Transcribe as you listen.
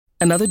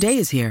Another day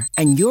is here,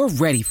 and you're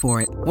ready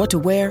for it. What to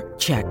wear?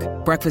 Check.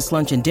 Breakfast,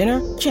 lunch, and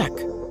dinner? Check.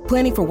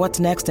 Planning for what's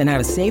next and how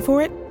to save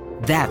for it?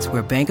 That's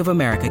where Bank of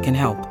America can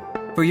help.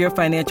 For your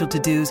financial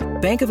to-dos,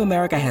 Bank of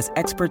America has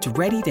experts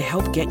ready to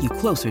help get you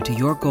closer to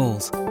your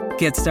goals.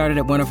 Get started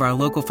at one of our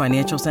local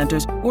financial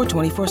centers or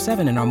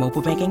 24/7 in our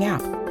mobile banking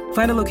app.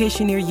 Find a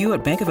location near you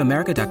at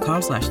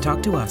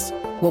bankofamerica.com/talktous.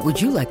 What would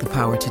you like the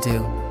power to do?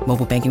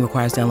 Mobile banking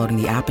requires downloading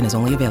the app and is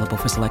only available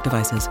for select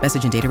devices.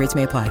 Message and data rates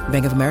may apply.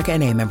 Bank of America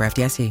N.A., member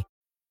FDIC.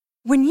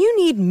 When you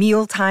need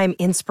mealtime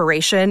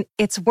inspiration,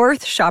 it's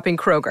worth shopping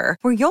Kroger,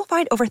 where you'll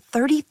find over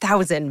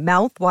 30,000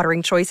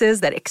 mouth-watering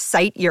choices that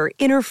excite your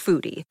inner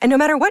foodie. And no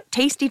matter what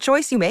tasty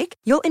choice you make,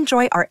 you'll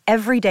enjoy our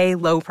everyday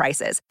low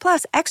prices,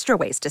 plus extra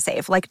ways to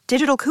save, like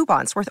digital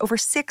coupons worth over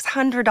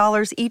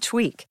 $600 each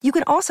week. You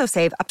can also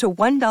save up to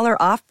 $1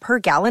 off per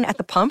gallon at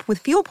the pump with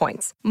fuel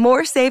points.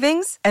 More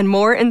savings and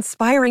more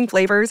inspiring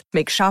flavors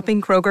make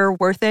shopping Kroger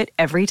worth it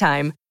every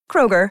time.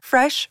 Kroger,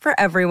 fresh for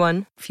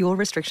everyone. Fuel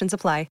restrictions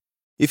apply.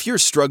 If you're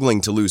struggling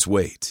to lose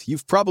weight,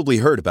 you've probably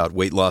heard about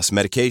weight loss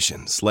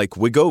medications like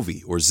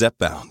Wegovy or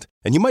Zepbound,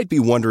 and you might be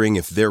wondering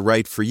if they're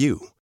right for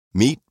you.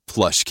 Meet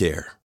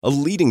PlushCare, a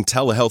leading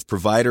telehealth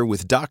provider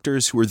with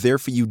doctors who are there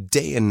for you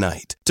day and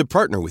night to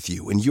partner with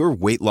you in your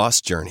weight loss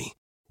journey.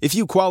 If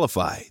you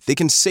qualify, they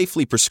can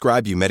safely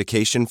prescribe you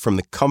medication from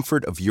the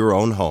comfort of your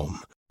own home.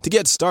 To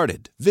get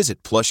started,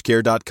 visit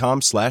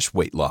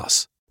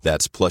plushcare.com/weightloss.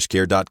 That's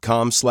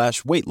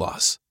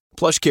plushcare.com/weightloss.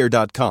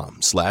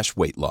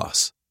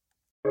 plushcare.com/weightloss.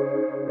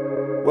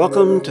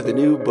 Welcome to the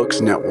New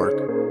Books Network.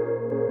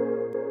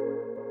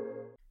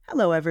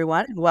 Hello,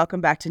 everyone, and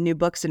welcome back to New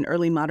Books in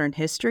Early Modern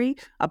History,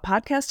 a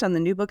podcast on the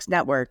New Books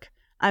Network.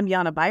 I'm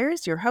Jana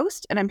Byers, your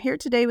host, and I'm here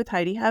today with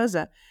Heidi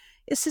Hausse,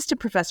 Assistant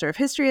Professor of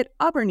History at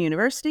Auburn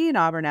University in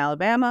Auburn,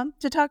 Alabama,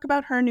 to talk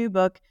about her new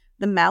book,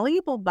 The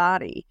Malleable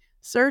Body,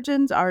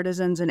 Surgeons,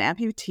 Artisans, and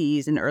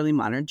Amputees in Early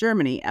Modern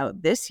Germany,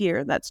 out this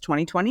year, that's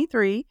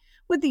 2023,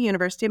 with the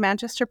University of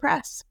Manchester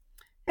Press.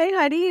 Hey,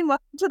 Heidi, and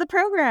welcome to the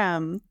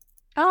program.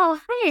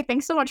 Oh, hey,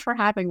 thanks so much for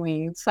having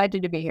me.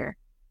 Excited to be here.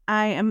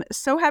 I am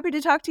so happy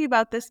to talk to you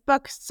about this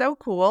book. So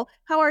cool.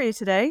 How are you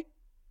today?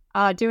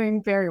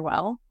 Doing very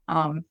well.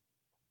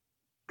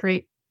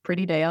 Great,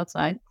 pretty day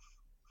outside.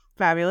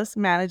 Fabulous.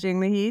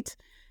 Managing the heat.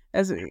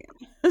 Can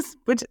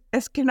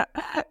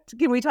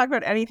we talk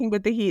about anything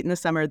but the heat in the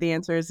summer? The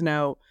answer is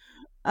no.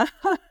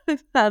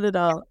 Not at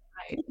all.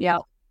 Yeah.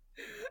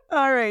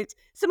 All right.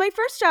 So my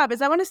first job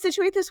is I want to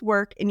situate this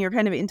work in your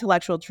kind of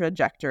intellectual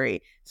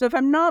trajectory. So if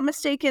I'm not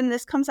mistaken,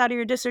 this comes out of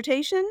your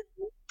dissertation?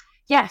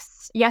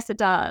 Yes, it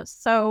does.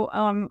 So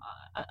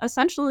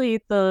essentially,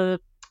 when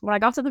I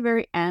got to the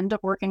very end of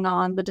working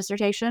on the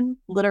dissertation,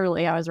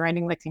 literally I was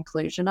writing the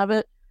conclusion of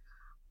it,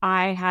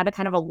 I had a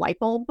kind of a light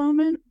bulb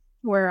moment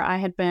where I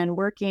had been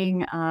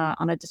working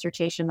on a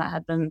dissertation that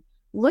had been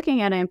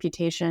looking at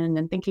amputation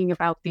and thinking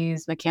about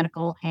these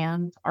mechanical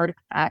hand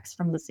artifacts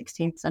from the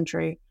 16th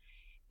century.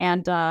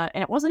 And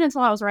it wasn't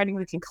until I was writing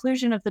the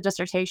conclusion of the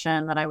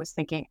dissertation that I was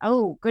thinking,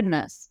 oh,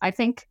 goodness, I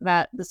think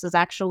that this is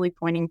actually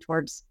pointing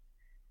towards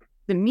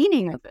the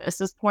meaning of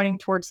this is pointing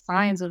towards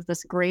signs of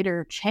this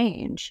greater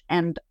change.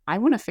 And I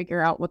want to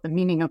figure out what the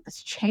meaning of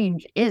this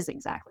change is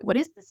exactly. What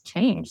is this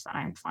change that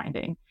I'm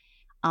finding?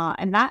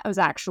 And that was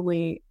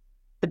actually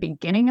the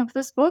beginning of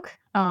this book.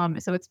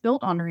 So it's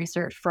built on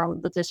research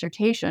from the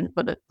dissertation,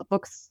 but the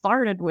book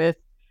started with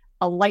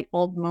a light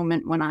bulb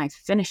moment when I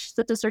finished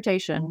the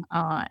dissertation,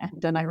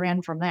 and then I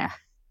ran from there.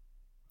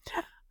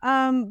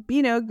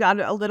 Got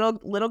a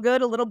little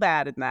good, a little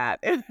bad in that.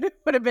 It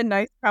would have been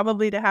nice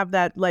probably to have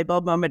that light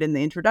bulb moment in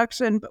the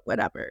introduction, but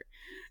whatever.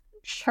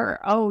 Sure.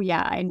 Oh,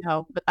 yeah, I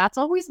know. But that's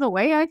always the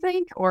way, I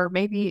think, or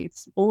maybe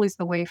it's always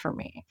the way for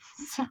me.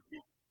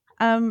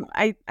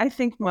 I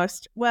think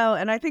most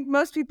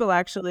people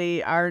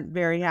actually aren't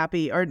very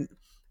happy, or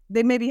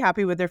they may be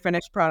happy with their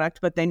finished product,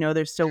 but they know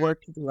there's still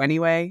work to do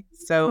anyway.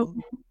 So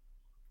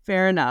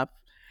fair enough.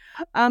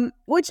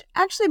 Which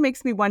actually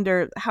makes me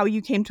wonder how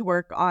you came to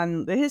work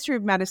on the history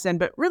of medicine,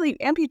 but really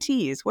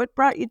amputees. What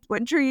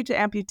drew you to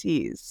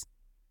amputees?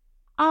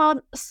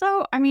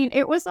 So I mean,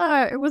 it was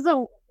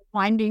a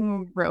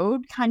winding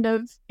road kind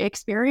of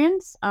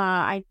experience.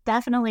 I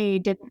definitely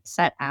didn't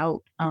set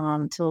out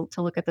to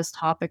look at this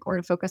topic or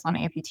to focus on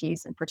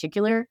amputees in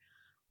particular.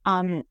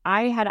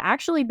 I had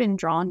actually been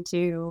drawn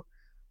to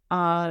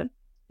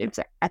it's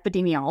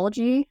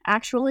epidemiology,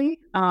 actually.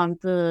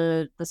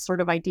 The sort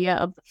of idea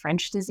of the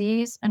French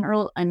disease in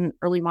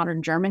early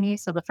modern Germany.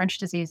 So the French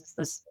disease is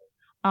this.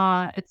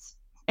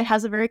 It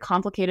has a very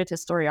complicated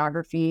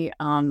historiography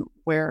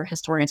where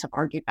historians have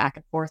argued back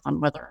and forth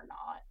on whether or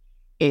not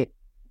it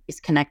is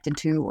connected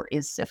to or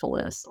is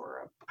syphilis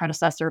or a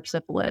predecessor of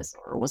syphilis,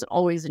 or was it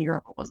always in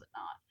Europe or was it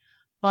not?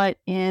 But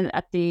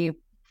at the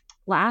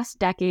last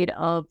decade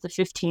of the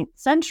 15th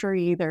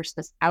century, there's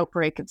this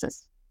outbreak of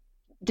this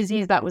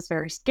disease that was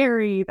very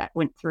scary, that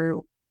went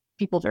through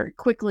people very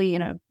quickly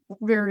in a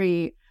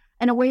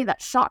way that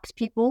shocked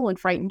people and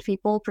frightened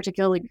people,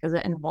 particularly because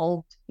it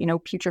involved,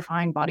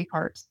 putrefying body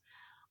parts.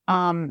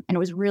 And it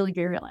was really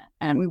virulent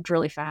and it moved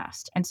really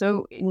fast. And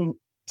so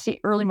to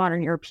early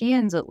modern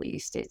Europeans, at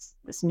least, it's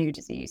this new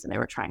disease, and they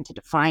were trying to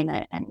define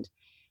it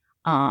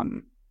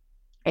and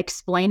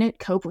explain it,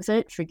 cope with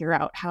it, figure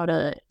out how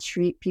to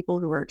treat people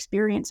who were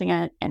experiencing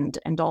it,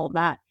 and all of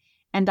that.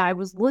 And I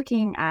was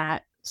looking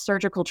at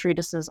surgical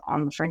treatises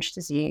on the French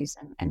disease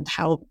and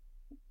how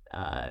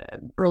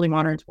early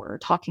moderns were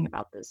talking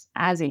about this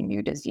as a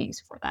new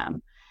disease for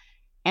them.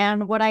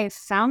 And what I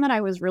found that I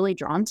was really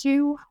drawn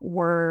to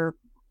were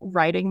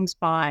writings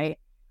by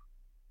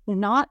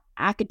not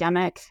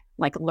academic,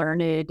 like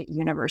learned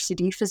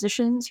university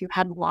physicians who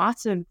had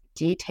lots of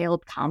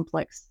detailed,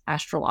 complex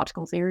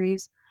astrological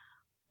theories,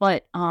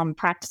 but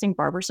practicing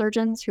barber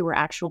surgeons who were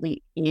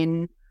actually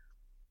in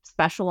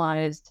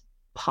specialized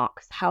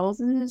pox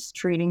houses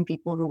treating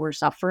people who were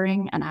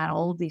suffering and had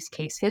all of these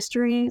case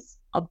histories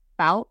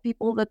about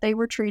people that they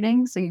were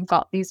treating. So you've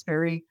got these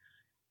very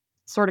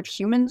sort of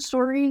human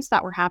stories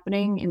that were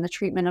happening in the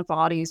treatment of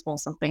bodies while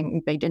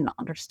something they didn't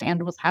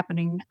understand was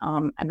happening,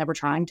 and they were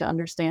trying to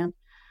understand.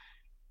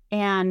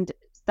 And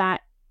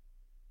that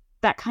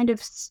kind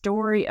of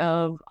story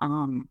of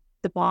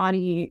the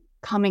body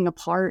coming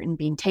apart and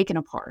being taken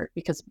apart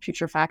because of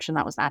putrefaction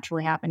that was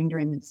naturally happening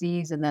during the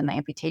disease, and then the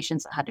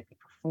amputations that had to be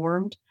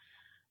performed.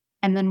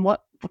 And then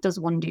what does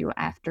one do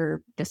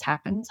after this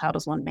happens? How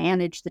does one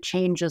manage the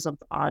changes of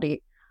the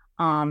body?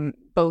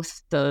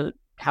 Both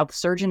how the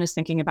surgeon is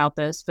thinking about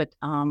this, but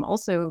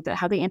also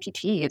how the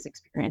amputee is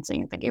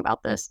experiencing and thinking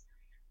about this.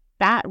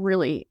 That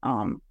really,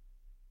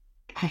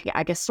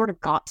 I guess, sort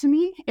of got to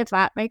me, if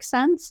that makes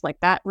sense. Like,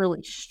 that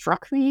really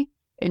struck me,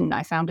 and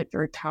I found it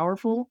very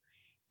powerful.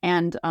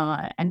 And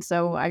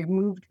so I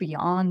moved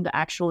beyond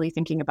actually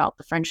thinking about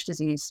the French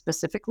disease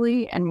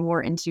specifically and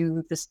more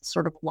into this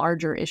sort of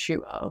larger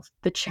issue of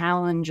the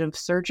challenge of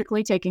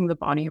surgically taking the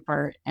body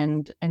apart,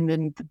 and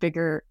then the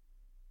bigger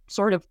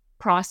sort of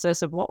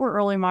process of what were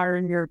early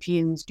modern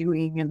Europeans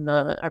doing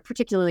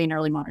particularly in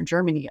early modern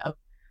Germany, of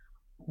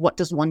what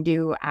does one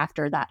do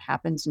after that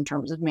happens in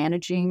terms of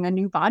managing a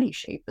new body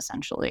shape,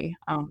 essentially.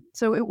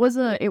 So it was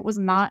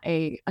not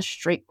a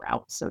straight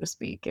route, so to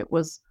speak. It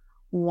was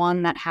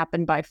one that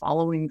happened by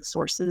following the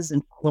sources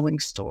and following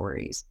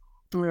stories.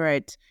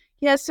 Right.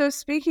 Yeah. So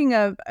speaking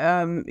of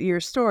your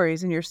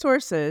stories and your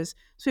sources,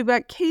 so we've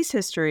got case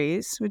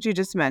histories, which you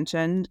just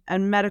mentioned,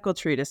 and medical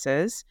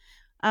treatises.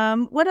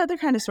 What other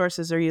kind of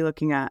sources are you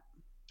looking at?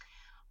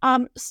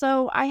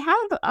 So I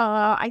have,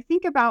 I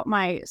think about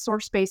my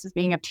source base as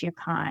being of two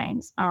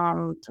kinds,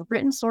 so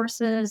written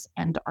sources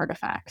and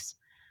artifacts.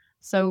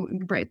 So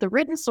the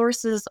written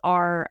sources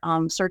are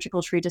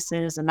surgical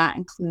treatises, and that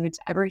includes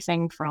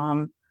everything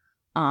from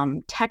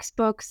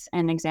textbooks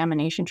and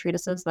examination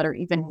treatises that are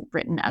even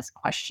written as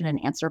question and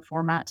answer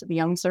format to the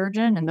young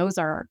surgeon. And those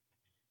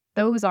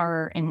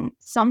are in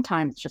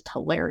sometimes just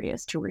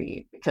hilarious to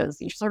read, because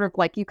you sort of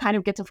you kind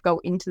of get to go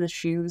into the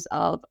shoes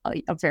of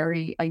a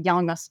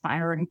young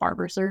aspiring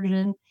barber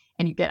surgeon,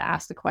 and you get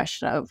asked the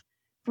question of,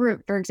 for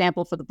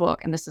example, for the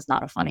book, and this is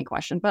not a funny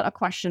question, but a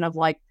question of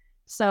why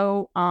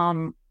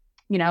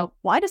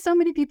do so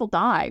many people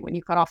die when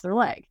you cut off their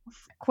leg?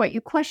 You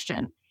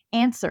question,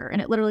 answer,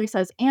 and it literally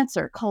says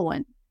answer, :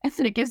 and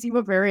then it gives you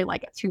a very a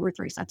 2 or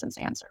 3 sentence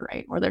answer,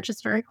 right? Where they're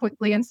just very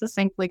quickly and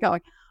succinctly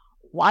going,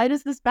 why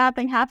does this bad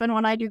thing happen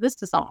when I do this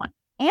to someone?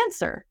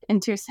 Answer in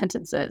 2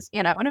 sentences,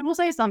 and it will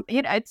say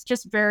something. It's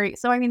just very,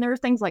 so I mean, there are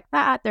things like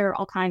that. There are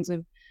all kinds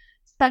of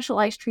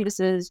specialized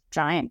treatises,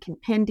 giant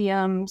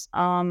compendiums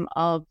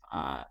of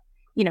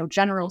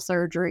general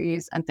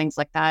surgeries and things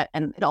like that.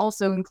 And it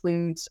also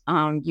includes,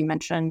 you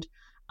mentioned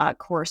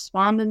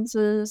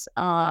correspondences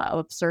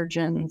of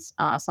surgeons,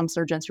 some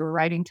surgeons who are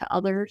writing to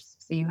others.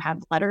 So you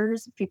have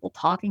letters of people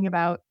talking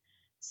about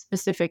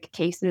specific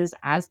cases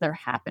as they're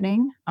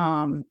happening.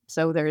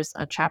 So there's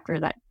a chapter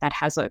that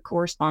has a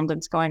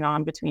correspondence going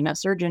on between a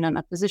surgeon and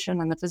a physician,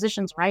 and the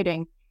physician's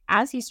writing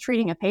as he's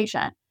treating a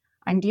patient.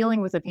 I'm dealing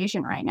with a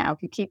patient right now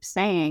who keeps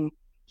saying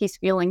he's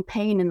feeling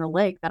pain in the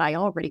leg that I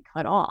already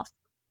cut off.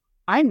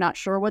 I'm not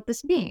sure what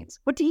this means.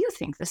 What do you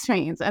think this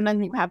means? And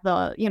then you have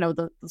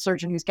the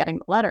surgeon who's getting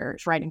the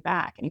letters writing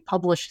back, and he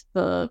published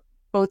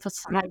both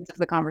sides of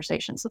the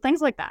conversation. So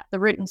things like that, the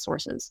written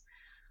sources.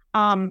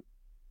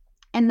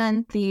 And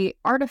then the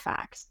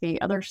artifacts,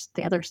 the other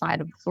side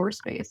of the source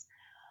space.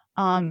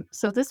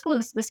 So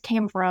this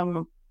came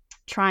from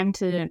trying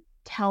to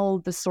tell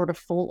the sort of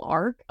full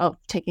arc of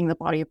taking the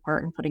body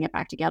apart and putting it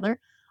back together.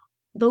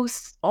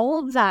 All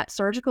of that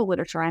surgical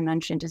literature I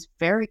mentioned is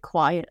very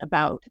quiet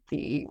about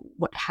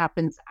what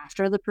happens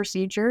after the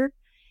procedure.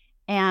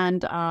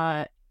 And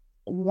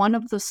one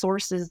of the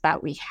sources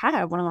that we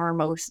have, one of our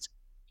most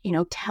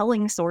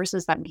telling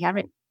sources that we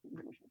haven't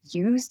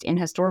used in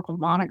historical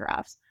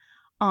monographs,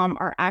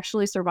 are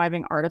actually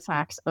surviving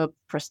artifacts of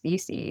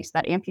prostheses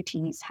that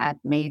amputees had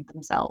made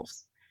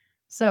themselves.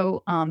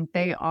 So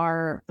they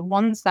are the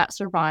ones that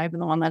survive,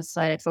 and the one that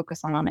I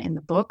focus on in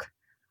the book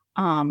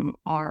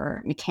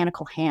are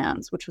mechanical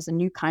hands, which was a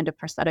new kind of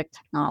prosthetic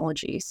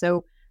technology.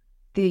 So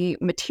the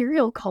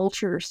material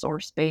culture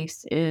source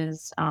base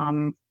is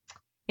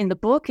In the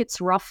book,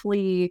 it's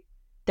roughly,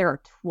 there are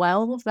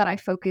 12 that I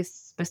focus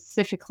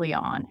specifically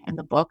on in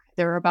the book.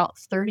 There are about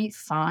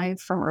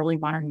 35 from early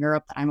modern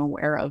Europe that I'm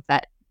aware of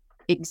that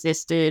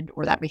existed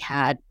or that we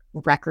had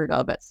record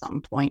of at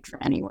some point from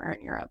anywhere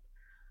in Europe.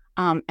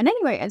 And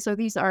so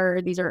these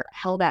are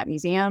held at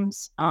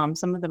museums.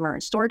 Some of them are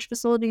in storage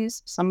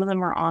facilities. Some of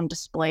them are on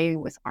display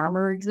with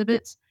armor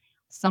exhibits.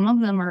 Some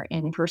of them are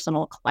in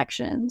personal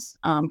collections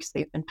because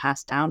they've been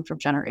passed down from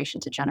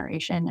generation to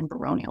generation in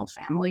baronial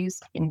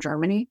families in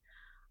Germany.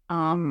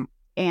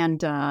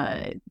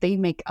 They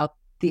make up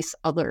this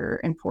other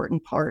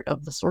important part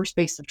of the source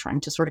base of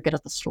trying to sort of get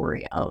at the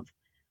story of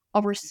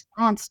a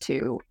response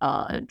to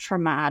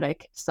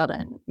traumatic,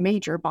 sudden,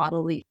 major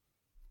bodily.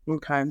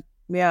 Okay.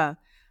 Yeah.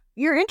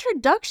 Your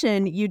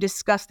introduction, you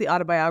discussed the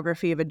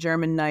autobiography of a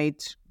German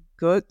knight,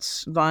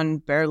 Götz von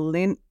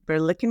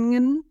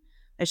Berlichingen.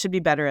 I should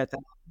be better at that.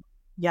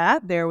 Yeah,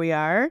 there we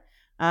are.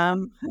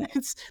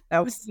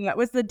 That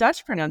was the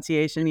Dutch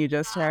pronunciation you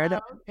just heard.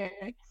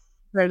 Okay.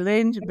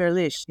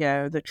 Berlich,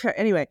 yeah.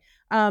 Anyway,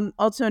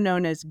 also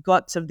known as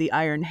Götz of the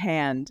Iron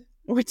Hand,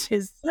 which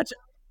is such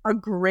a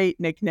great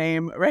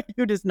nickname, right?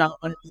 Who does not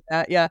want to do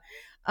that? Yeah.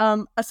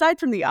 Aside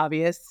from the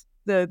obvious,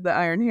 the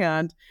Iron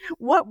Hand,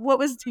 why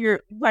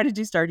did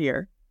you start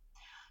here?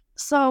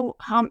 So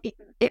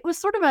it was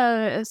sort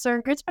of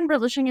Sir Götz von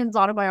Berlichingen's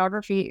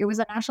autobiography. It was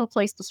a natural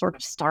place to sort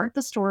of start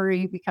the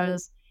story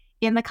because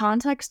in the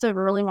context of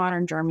early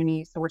modern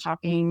Germany, so we're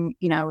talking,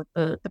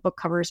 the book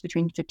covers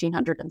between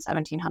 1500 and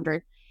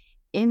 1700.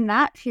 In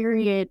that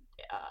period,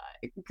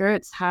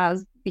 Götz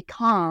has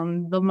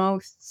become the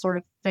most sort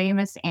of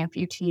famous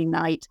amputee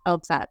knight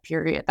of that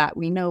period that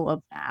we know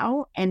of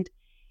now. And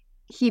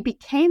he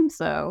became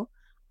so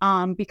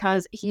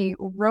because he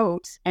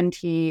wrote, and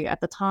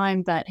at the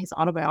time that his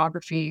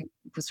autobiography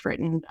was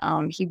written,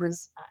 he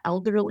was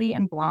elderly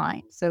and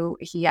blind. So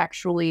he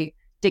actually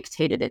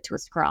dictated it to a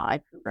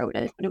scribe who wrote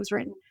it, but it was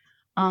written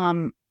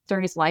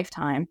during his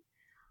lifetime.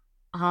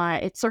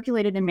 It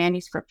circulated in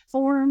manuscript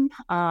form.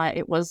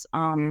 It was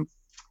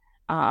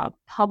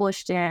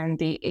published in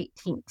the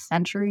 18th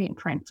century in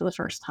print for the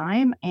first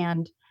time.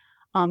 And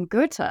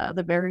Goethe,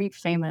 the very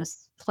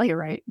famous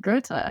playwright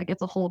Goethe,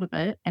 gets a hold of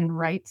it and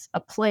writes a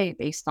play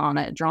based on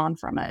it, drawn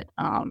from it.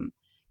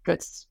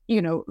 Goethe,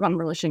 von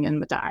Berlichingen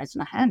with the eyes in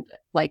the hand,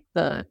 like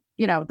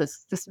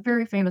this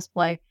very famous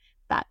play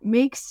that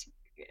makes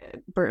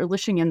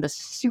Berlichingen the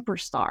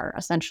superstar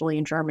essentially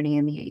in Germany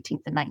in the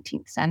 18th and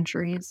 19th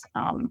centuries.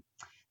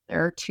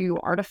 There are two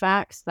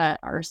artifacts that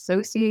are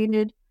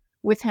associated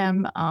with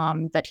him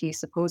that he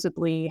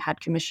supposedly had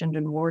commissioned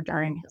and wore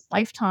during his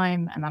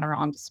lifetime and that are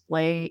on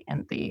display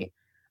in the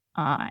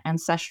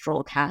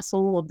ancestral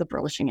castle of the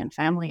Berlichingen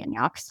family in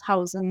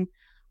Yaxhausen.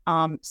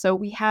 So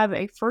we have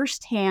a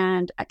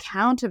firsthand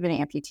account of an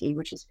amputee,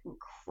 which is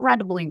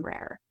incredibly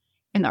rare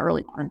in the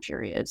early modern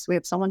periods. We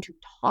have someone who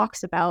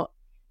talks about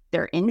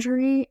their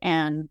injury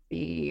and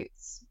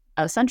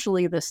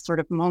essentially this sort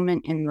of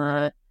moment in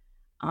the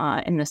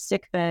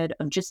sickbed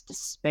of just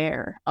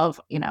despair of,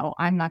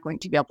 I'm not going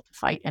to be able to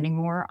fight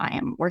anymore. I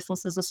am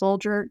worthless as a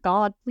soldier.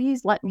 God,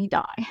 please let me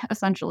die,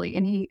 essentially.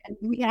 And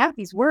we have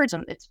these words,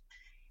 and it's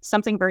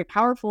something very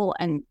powerful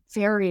and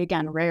very,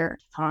 again, rare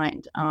to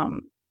find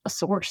a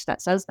source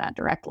that says that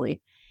directly.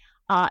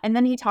 And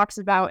then he talks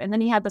about, and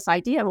then he had this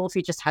idea, well, if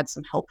he just had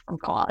some help from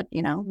God,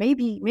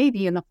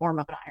 maybe in the form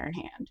of an iron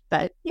hand,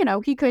 that,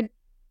 he could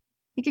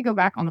go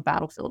back on the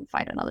battlefield and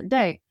fight another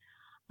day.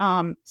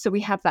 So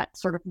we have that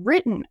sort of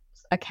written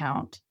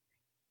account,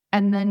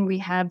 and then we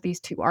have these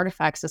two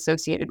artifacts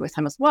associated with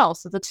him as well.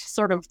 So the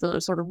sort of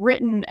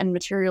written and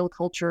material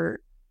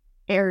culture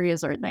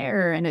areas are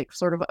there, and it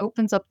sort of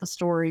opens up the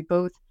story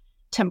both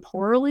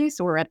temporally.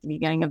 So we're at the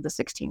beginning of the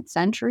 16th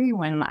century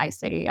when I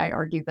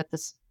argue that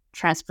this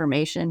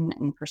transformation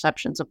and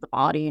perceptions of the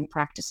body and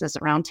practices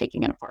around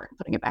taking it apart and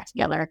putting it back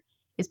together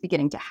is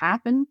beginning to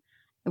happen.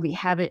 And we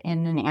have it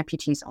in an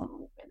amputee's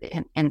own,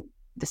 and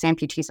this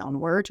amputee's own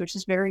words, which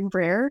is very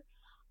rare.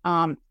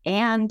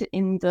 And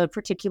in the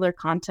particular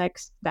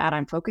context that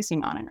I'm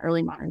focusing on in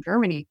early modern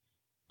Germany,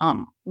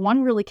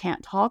 one really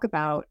can't talk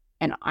about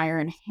an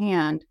iron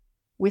hand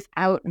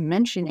without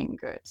mentioning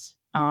Götz.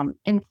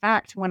 In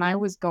fact, when I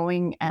was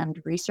going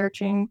and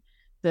researching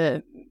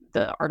the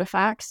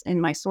artifacts in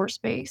my source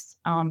base,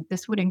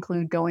 this would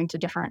include going to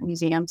different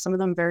museums, some of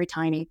them very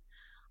tiny,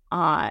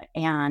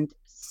 and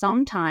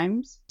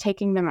sometimes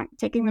taking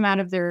them out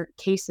of their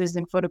cases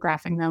and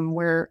photographing them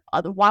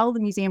while the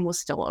museum was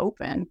still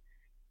open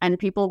and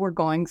people were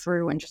going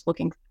through and just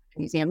looking for the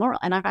museum.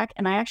 And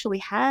I actually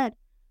had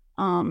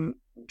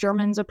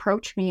Germans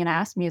approach me and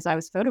ask me as I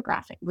was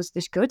photographing, was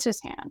this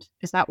Goethe's hand?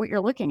 Is that what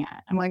you're looking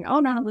at? I'm like, oh,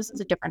 no, this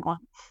is a different one.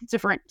 It's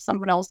different.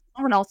 Someone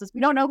else's.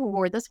 We don't know who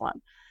wore this one.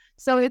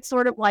 So it's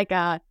sort of like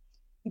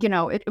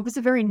it was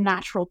a very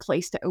natural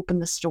place to open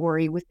the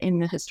story within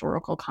the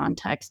historical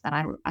context that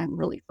I'm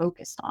really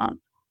focused on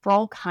for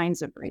all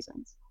kinds of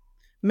reasons.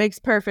 Makes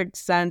perfect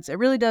sense. It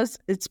really does.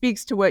 It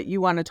speaks to what you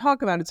want to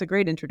talk about. It's a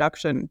great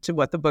introduction to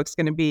what the book's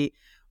going to be.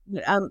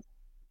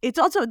 it's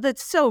also,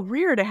 that's so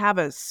rare to have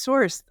a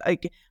source,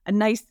 like a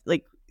nice,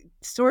 like,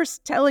 source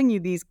telling you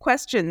these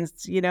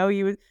questions. You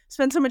would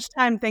spend so much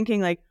time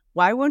thinking, like,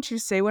 why won't you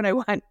say what I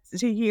want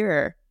to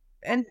hear?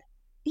 And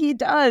he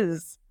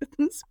does.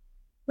 It's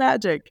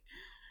magic.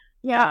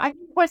 Yeah,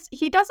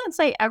 he doesn't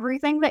say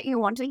everything that you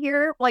want to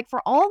hear. Like,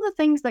 for all the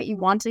things that you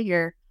want to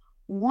hear,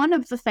 one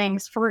of the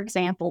things, for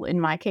example,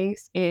 in my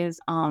case is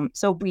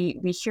so we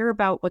hear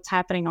about what's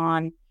happening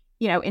on,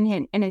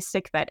 in his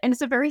sick bed, and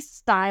it's a very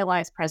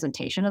stylized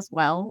presentation as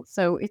well.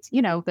 So it's,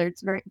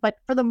 there's but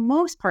for the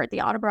most part,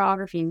 the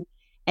autobiography,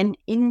 and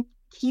in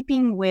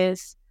keeping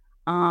with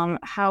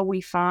how we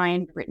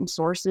find written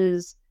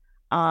sources,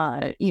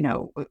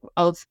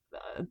 of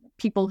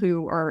people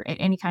who are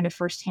any kind of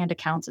firsthand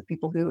accounts of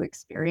people who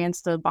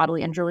experienced a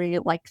bodily injury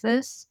like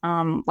this,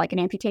 like an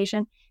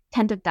amputation,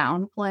 tend to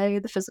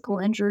downplay the physical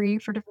injury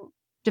for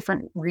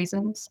different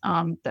reasons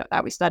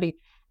that we study.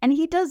 And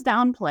he does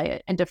downplay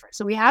it in different.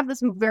 So we have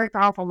this very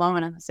powerful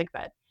moment in the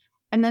sickbed.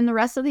 And then the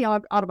rest of the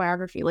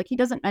autobiography, like, he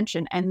doesn't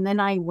mention. And then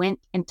I went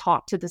and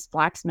talked to this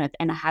blacksmith,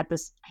 and I had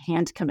this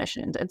hand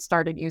commissioned and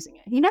started using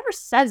it. He never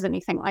says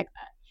anything like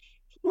that.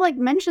 Like,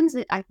 mentions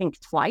it, I think,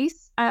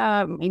 twice,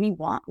 maybe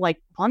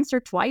once or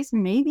twice,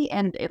 maybe,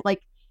 and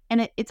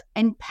it's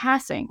in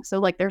passing. So,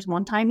 like, there's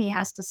one time he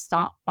has to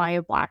stop by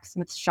a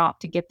blacksmith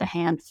shop to get the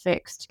hand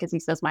fixed because he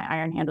says my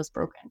iron hand is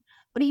broken,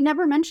 but he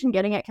never mentioned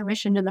getting it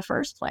commissioned in the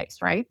first place,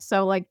 right?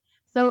 So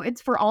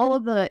it's for all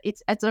of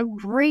it's a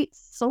great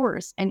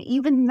source, and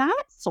even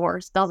that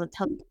source doesn't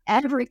tell you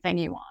everything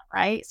you want,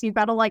 right? So you've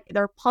got to,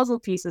 there are puzzle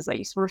pieces that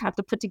you sort of have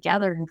to put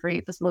together and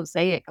create this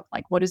mosaic of,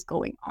 like, what is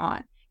going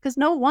on. Because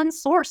no one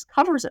source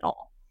covers it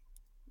all.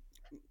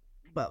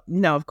 Well,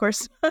 no, of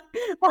course.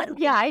 Well,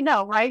 yeah, I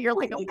know, right? You're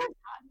like, oh,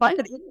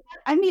 but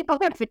I mean,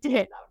 what if it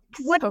did?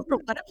 What if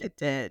it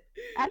did?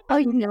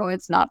 Oh,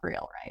 it's not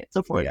real, right? It's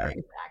a forgery.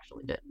 It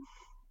actually did.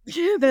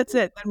 Yeah, that's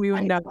it. Then we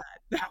would know that.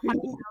 It's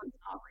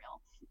not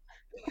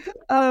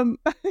real.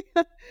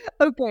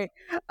 Okay.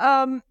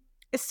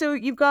 So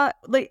you've got,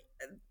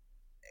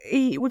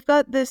 we've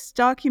got this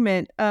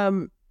document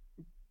of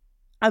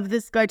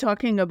this guy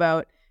talking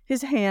about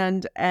his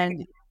hand,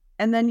 and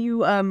then you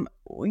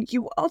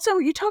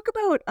talk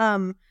about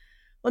well,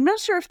 I'm not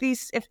sure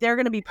if they're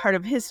going to be part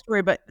of his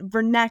story, but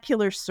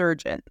vernacular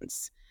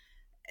surgeons.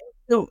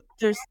 So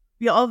there's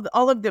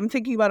all of them,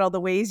 thinking about all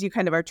the ways you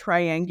kind of are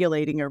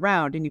triangulating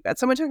around, and you've got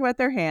someone talking about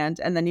their hand,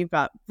 and then you've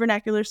got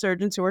vernacular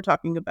surgeons who are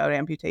talking about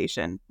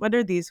amputation. Who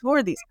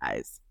are these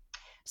guys?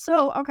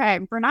 So, okay,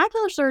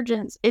 vernacular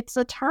surgeons, it's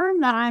a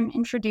term that I'm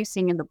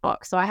introducing in the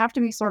book. So I have to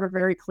be sort of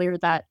very clear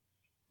that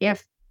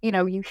if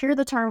you hear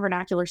the term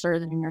vernacular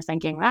surgeon and you're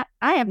thinking that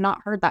I have not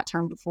heard that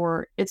term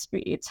before, it's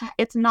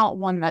not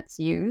one that's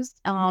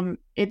used.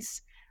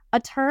 It's a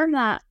term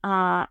that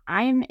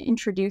I'm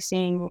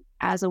introducing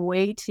as a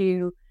way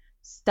to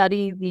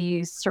study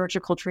these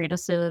surgical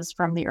treatises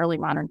from the early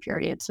modern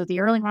period. So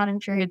the early modern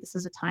period, this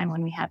is a time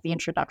when we have the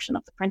introduction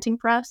of the printing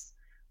press.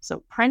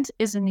 So print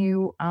is a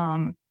new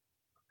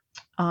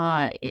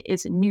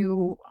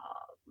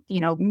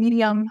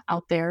medium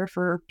out there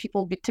for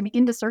people to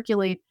begin to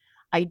circulate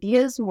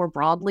ideas more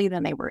broadly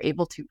than they were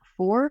able to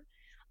before.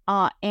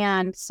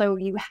 And so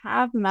you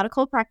have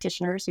medical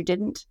practitioners who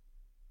didn't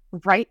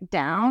write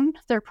down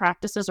their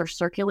practices or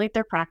circulate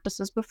their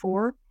practices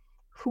before,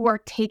 who are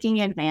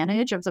taking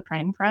advantage of the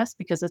printing press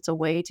because it's a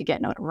way to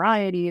get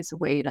notoriety, it's a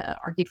way to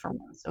argue for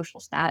one's social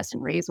status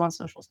and raise one's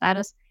social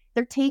status.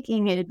 They're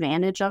taking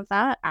advantage of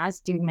that, as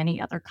do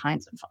many other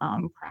kinds of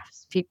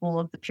crafts people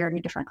of the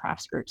period, different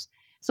crafts groups.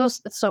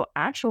 So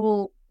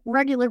actual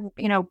regular,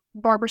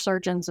 barber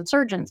surgeons and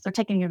surgeons, they're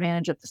taking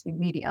advantage of this new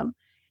medium,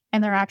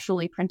 and they're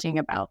actually printing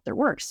about their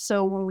works.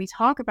 So when we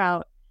talk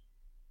about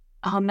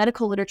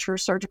medical literature,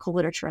 surgical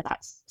literature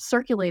that's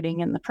circulating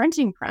in the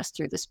printing press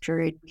through this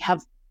period, we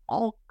have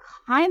all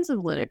kinds of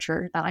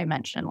literature that I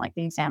mentioned, like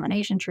the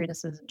examination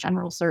treatises and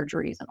general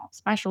surgeries and all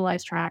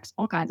specialized tracts,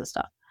 all kinds of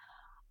stuff.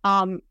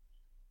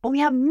 But we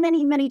have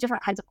many, many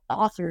different kinds of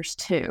authors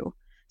too.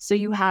 So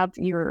you have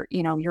your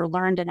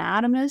learned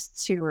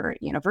anatomists who are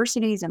at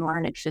universities and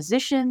learned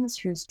physicians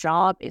whose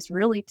job is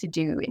really to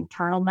do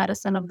internal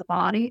medicine of the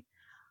body.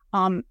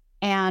 And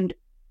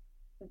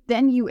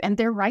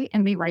they're right,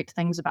 and they write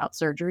things about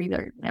surgery.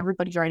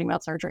 Everybody's writing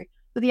about surgery.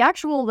 But the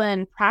actual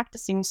then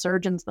practicing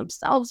surgeons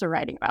themselves are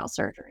writing about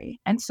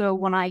surgery. And so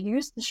when I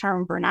use the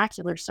term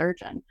vernacular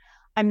surgeon,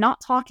 I'm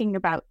not talking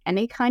about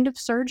any kind of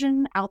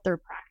surgeon out there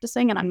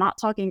practicing, and I'm not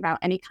talking about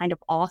any kind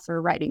of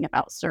author writing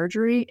about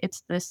surgery.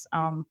 It's this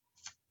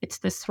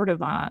sort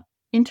of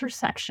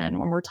intersection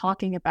when we're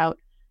talking about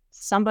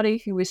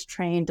somebody who is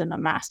trained in a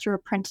master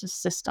apprentice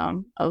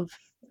system of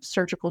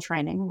surgical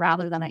training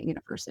rather than at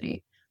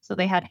university. So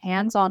they had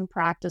hands-on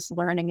practice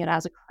learning it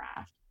as a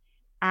craft,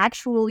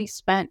 actually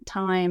spent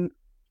time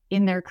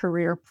in their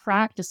career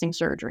practicing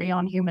surgery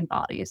on human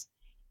bodies,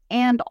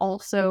 and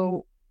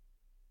also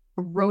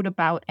wrote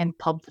about and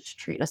published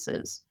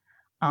treatises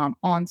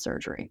on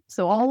surgery.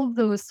 So all of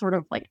those sort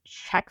of like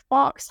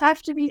checkbox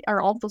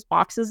all of those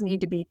boxes need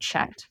to be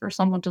checked for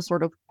someone to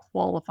sort of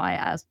qualify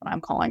as what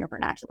I'm calling a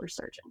vernacular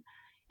surgeon.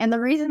 And the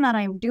reason that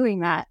I'm doing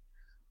that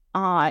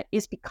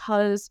is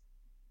because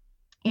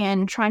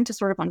in trying to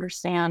sort of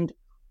understand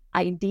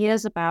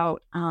ideas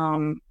about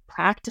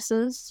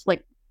practices,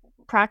 like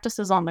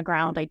practices on the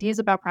ground, ideas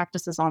about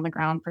practices on the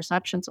ground,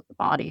 perceptions of the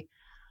body,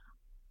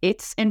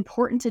 it's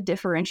important to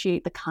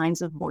differentiate the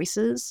kinds of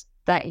voices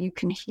that you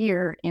can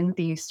hear in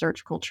these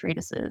surgical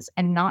treatises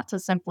and not to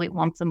simply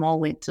lump them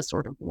all into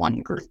sort of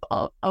one group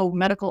of, oh,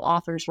 medical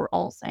authors were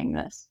all saying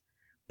this.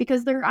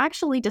 Because there are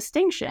actually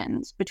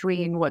distinctions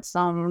between what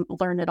some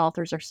learned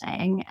authors are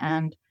saying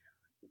and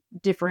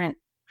different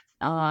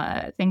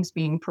things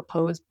being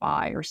proposed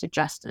by or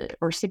suggested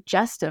or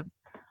suggestive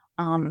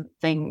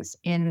things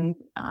in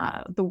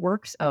the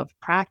works of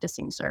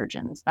practicing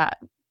surgeons that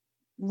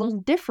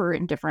will differ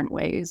in different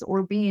ways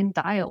or be in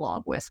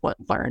dialogue with what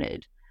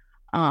learned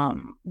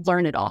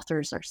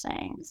authors are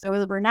saying. So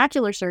the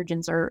vernacular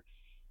surgeons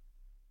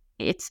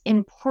it's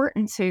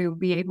important to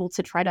be able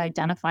to try to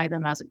identify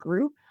them as a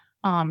group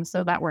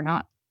so that we're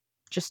not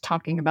just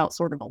talking about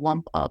sort of a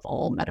lump of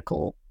all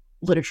medical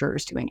literature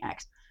is doing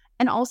X.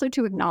 And also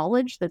to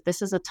acknowledge that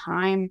this is a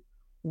time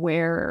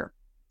where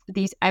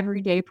these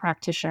everyday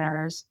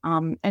practitioners,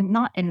 and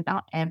not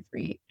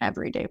every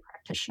everyday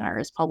practitioner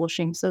is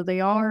publishing. So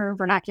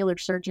vernacular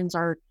surgeons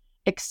are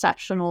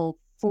exceptional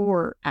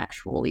for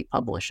actually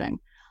publishing.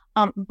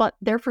 But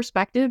their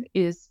perspective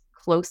is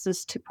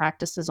closest to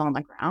practices on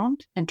the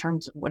ground in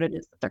terms of what it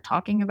is that they're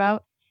talking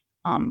about.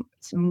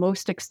 It's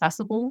most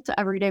accessible to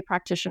everyday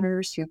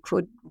practitioners who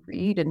could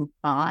read and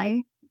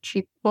buy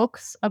cheap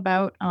books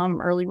about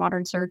early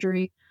modern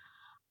surgery.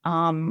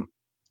 And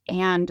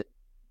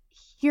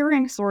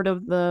hearing sort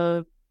of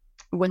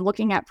when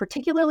looking at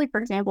particularly, for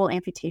example,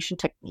 amputation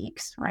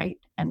techniques, right?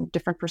 And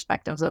different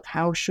perspectives of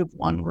how should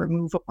one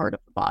remove a part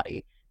of the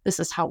body. This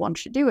is how one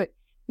should do it.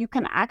 You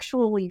can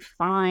actually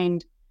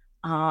find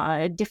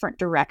different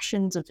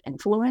directions of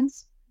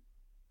influence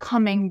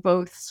coming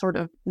both sort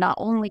of not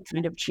only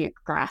kind of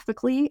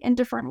geographically in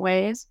different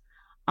ways,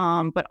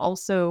 but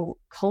also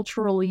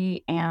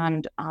culturally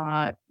and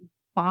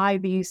by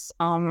these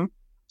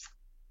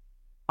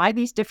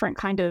different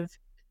kind of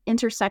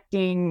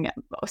intersecting,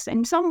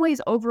 in some ways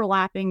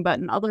overlapping, but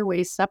in other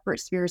ways separate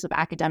spheres of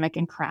academic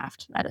and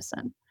craft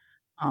medicine.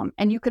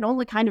 And you can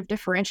only kind of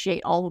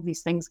differentiate all of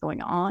these things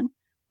going on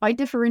by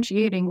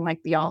differentiating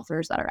like the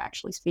authors that are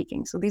actually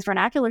speaking. So these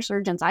vernacular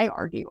surgeons, I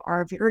argue,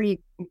 are a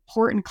very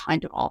important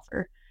kind of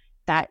author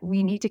that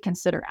we need to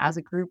consider as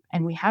a group,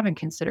 and we haven't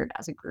considered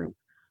as a group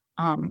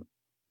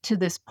to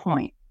this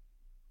point.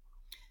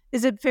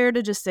 Is it fair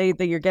to just say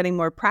that you're getting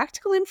more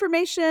practical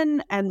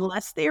information and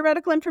less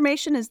theoretical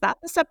information? Is that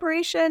the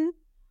separation?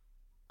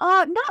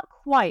 Not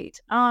quite.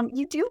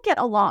 You do get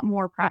a lot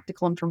more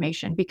practical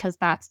information because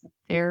that's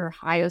their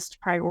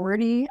highest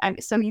priority.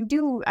 So you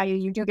do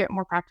get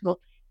more practical.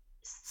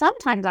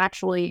 Sometimes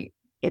actually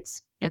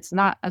it's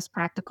not as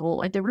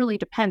practical. It really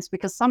depends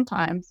because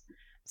sometimes.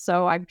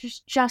 So I'm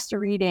just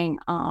reading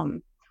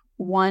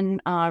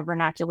one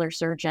vernacular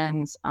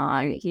surgeon's.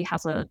 He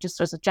has just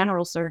as a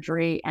general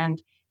surgery,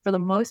 and for the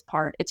most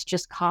part, it's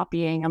just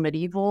copying a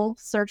medieval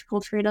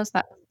surgical treatise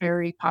that was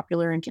very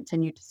popular and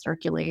continued to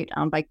circulate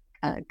by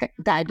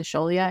Guy de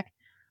Chauliac,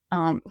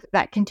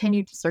 that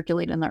continued to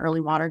circulate in the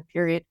early modern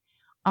period.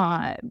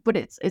 But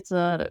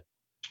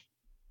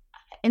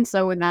and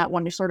so in that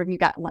one, you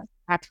got less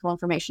practical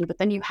information, but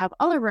then you have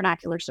other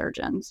vernacular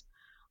surgeons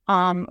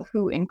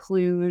who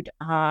include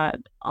a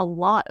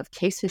lot of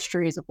case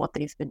histories of what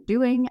they've been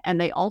doing,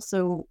 and they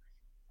also,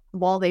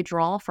 while they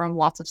draw from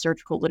lots of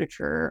surgical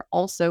literature,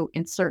 also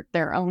insert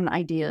their own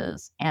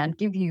ideas and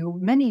give you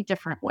many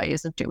different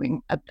ways of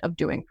doing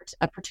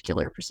a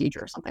particular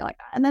procedure or something like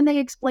that. And then they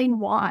explain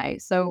why.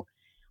 So,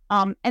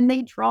 and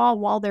they draw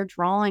while they're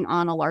drawing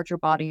on a larger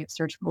body of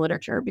surgical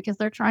literature because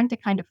they're trying to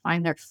kind of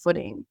find their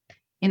footing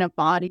in a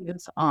body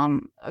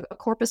of a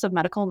corpus of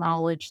medical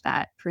knowledge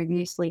that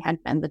previously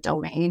had been the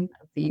domain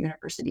of the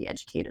university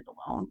educated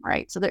alone,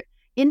 right? So that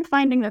in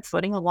finding that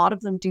footing, a lot of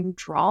them do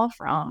draw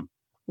from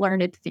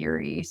learned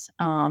theories,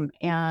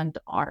 and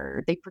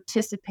they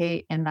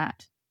participate in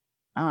that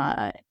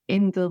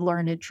in the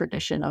learned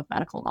tradition of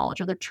medical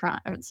knowledge. Or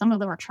some of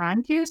them are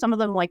trying to, some of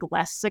them like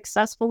less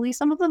successfully,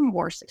 some of them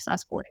more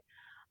successfully.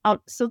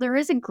 So there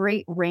is a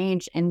great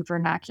range in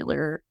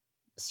vernacular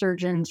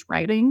surgeons'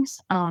 writings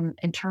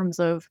in terms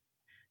of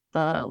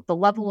the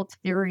level of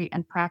theory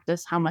and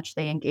practice, how much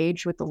they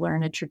engage with the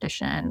learned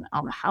tradition,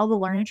 how the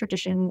learned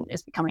tradition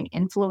is becoming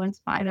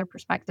influenced by their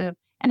perspective,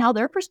 and how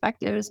their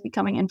perspective is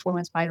becoming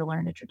influenced by the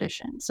learned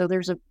tradition. So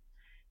there's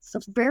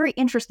some very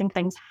interesting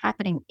things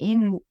happening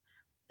in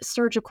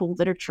surgical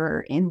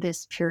literature in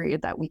this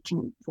period that we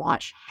can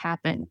watch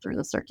happen through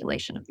the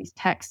circulation of these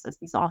texts as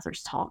these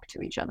authors talk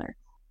to each other.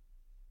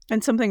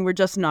 And something we're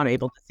just not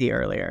able to see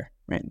earlier,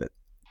 right?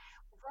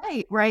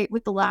 Right.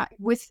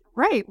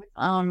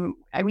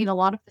 I mean, a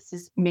lot of this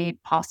is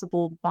made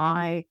possible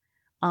by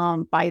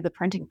the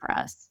printing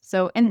press.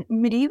 So, in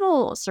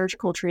medieval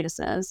surgical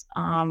treatises,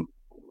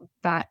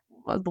 that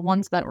the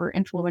ones that were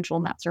influential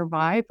and that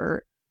survive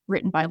are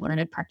written by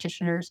learned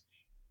practitioners.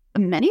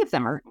 Many of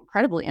them are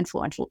incredibly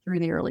influential through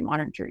the early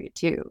modern period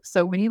too.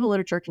 So medieval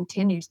literature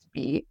continues to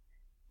be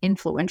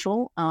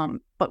influential,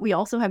 but we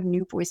also have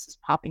new voices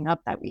popping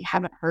up that we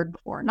haven't heard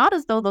before. Not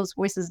as though those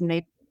voices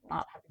may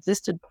not have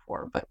existed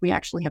before, but we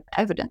actually have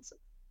evidence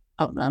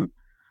of them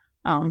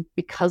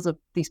because of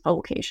these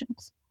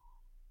publications.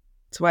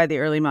 That's why the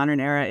early modern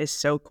era is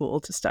so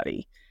cool to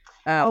study.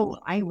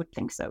 I would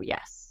think so.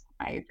 Yes,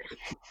 I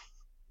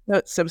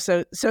agree. So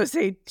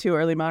say two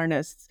early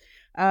modernists.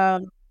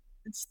 The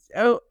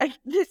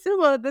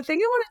thing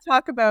I want to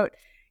talk about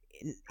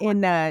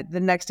in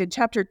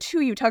chapter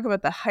 2, you talk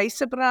about the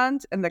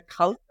Heissebrand and the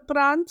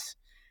Kaltbrand,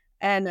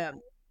 and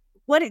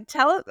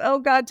tell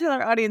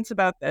our audience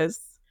about this.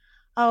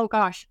 Oh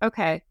gosh,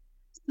 okay.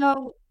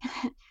 So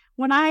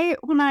when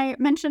I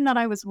mentioned that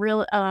I was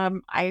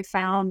I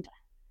found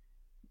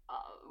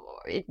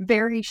it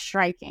very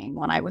striking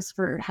when I was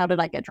how did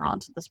I get drawn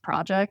to this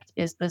project,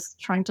 is this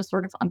trying to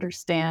sort of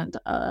understand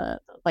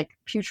like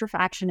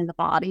putrefaction in the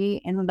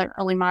body in the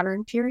early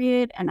modern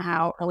period, and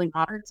how early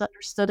moderns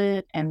understood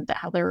it, and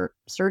how their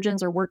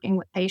surgeons are working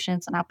with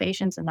patients, and how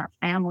patients and their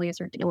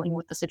families are dealing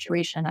with the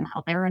situation, and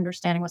how they're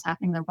understanding what's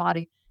happening in their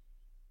body.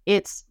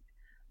 It's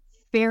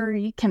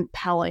very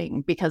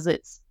compelling because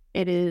it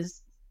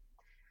is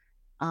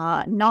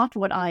not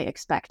what I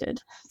expected.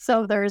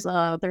 So there's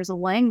a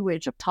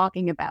language of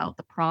talking about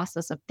the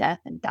process of death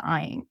and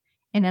dying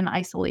in an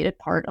isolated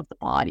part of the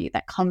body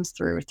that comes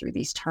through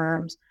these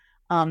terms.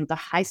 The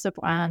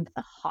Heissebrand,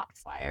 the hot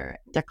fire,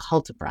 the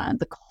Kaltbrand,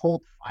 the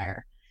cold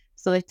fire.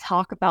 So they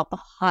talk about the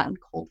hot and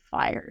cold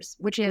fires,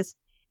 which is,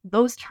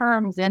 those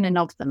terms in and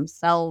of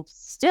themselves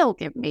still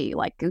give me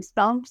like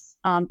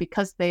goosebumps,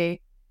 because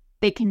they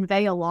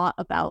convey a lot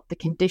about the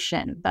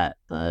condition that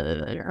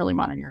the early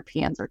modern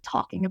Europeans are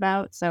talking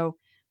about. So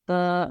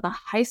the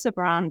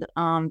Heissebrand,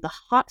 the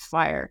hot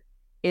fire,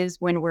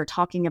 is when we're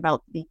talking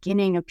about the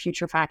beginning of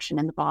putrefaction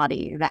in the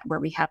body, where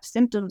we have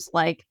symptoms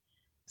like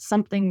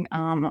something,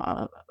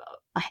 a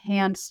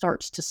hand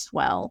starts to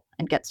swell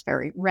and gets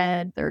very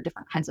red. There are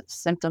different kinds of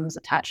symptoms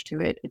attached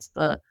to it. It's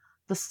the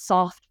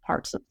soft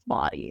parts of the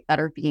body that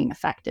are being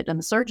affected. And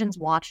the surgeon's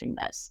watching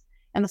this.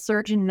 And the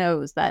surgeon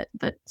knows that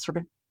sort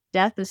of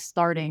death is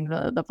starting,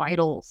 the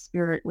vital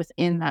spirit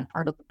within that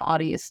part of the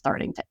body is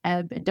starting to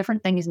ebb, and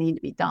different things need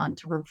to be done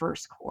to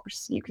reverse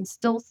course. You can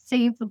still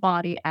save the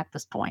body at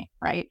this point,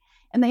 right?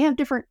 And they have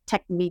different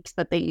techniques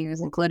that they use,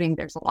 including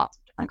there's lots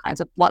of different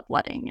kinds of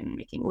bloodletting and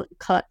making little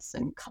cuts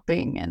and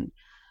cupping, and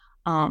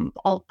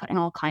putting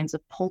all kinds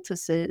of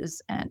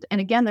poultices. And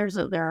again, there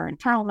are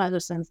internal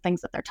medicines, things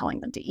that they're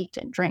telling them to eat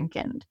and drink,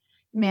 and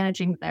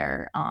managing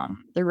their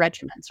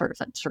regimen, sort of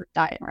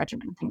diet and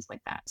regimen, things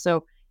like that.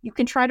 So you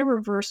can try to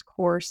reverse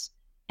course,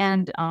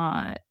 and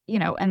and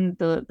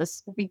the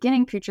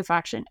beginning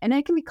putrefaction, and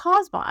it can be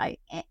caused by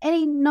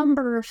any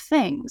number of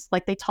things.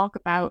 Like they talk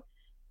about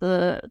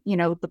the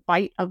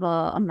bite of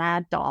a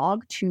mad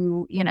dog,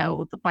 to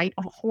the bite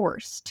of a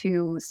horse,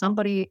 to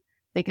somebody.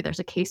 There's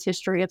a case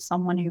history of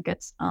someone who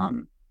gets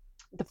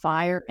the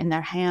fire in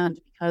their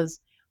hand because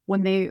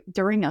there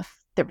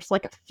was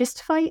like a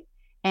fist fight,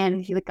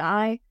 and the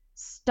guy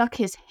stuck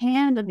his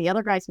hand in the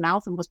other guy's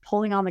mouth and was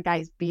pulling on the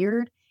guy's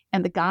beard.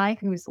 And the guy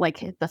who's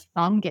like the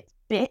thumb gets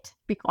bit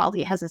while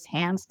he has his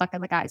hand stuck in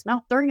the guy's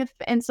mouth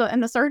and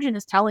the surgeon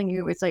is telling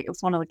you,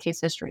 it's one of the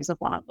case histories of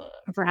one of the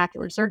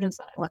vernacular surgeons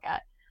that I look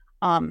at,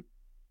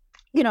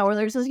 where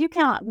there's this, you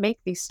cannot make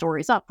these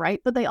stories up, right?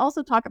 But they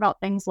also talk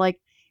about things like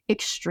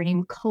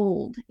extreme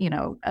cold,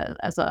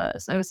 so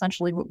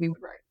essentially what we would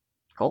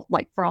call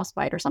like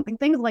frostbite or something,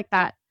 things like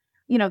that.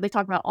 They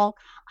talk about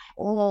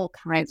all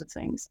kinds of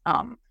things.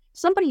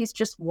 Somebody is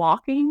just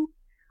walking,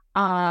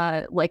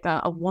 like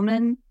a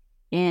woman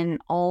in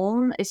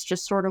Ulm is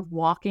just sort of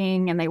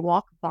walking, and they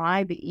walk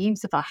by the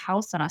eaves of a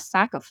house, and a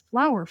sack of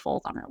flour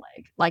falls on her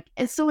leg.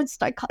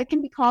 It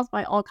can be caused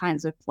by all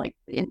kinds of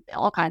things,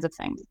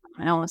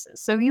 illnesses.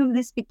 So you have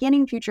this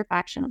beginning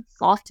putrefaction of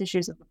soft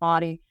tissues of the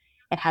body.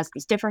 It has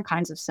these different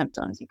kinds of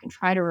symptoms. You can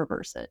try to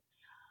reverse it.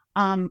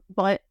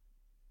 But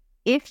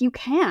if you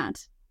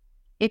can't,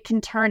 it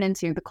can turn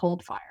into the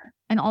cold fire.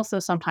 And also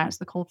sometimes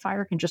the cold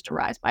fire can just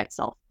arise by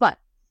itself. But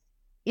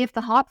if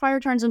the hot fire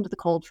turns into the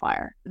cold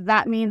fire,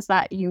 that means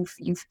that you've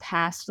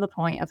passed the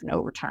point of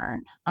no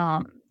return.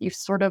 You've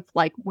sort of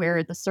like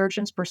where the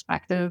surgeon's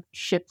perspective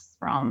shifts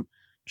from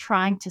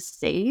trying to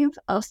save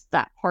us,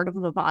 that part of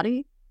the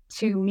body,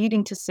 to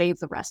needing to save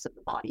the rest of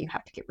the body. You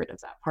have to get rid of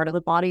that part of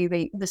the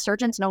body. The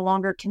surgeons no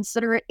longer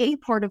consider it a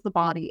part of the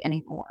body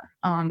anymore.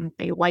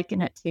 They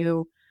liken it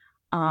to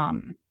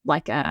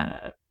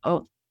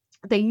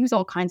they use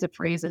all kinds of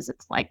phrases.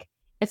 It's like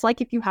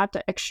if you have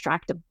to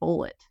extract a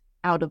bullet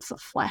out of the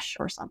flesh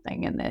or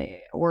something,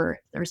 or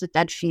there's a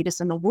dead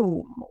fetus in the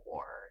womb,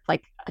 or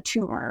like a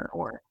tumor,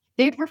 or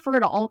they refer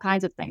to all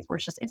kinds of things where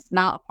it's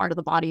not a part of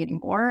the body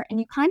anymore. And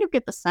you kind of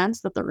get the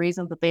sense that the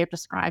reason that they're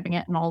describing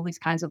it in all these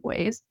kinds of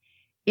ways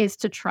is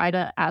to try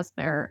to, as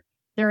they're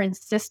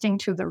insisting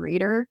to the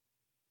reader,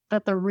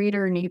 that the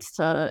reader needs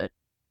to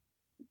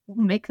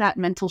make that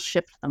mental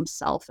shift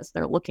themselves as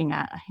they're looking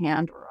at a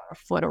hand or a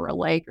foot or a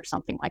leg or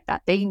something like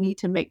that. They need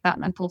to make that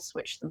mental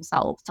switch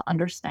themselves to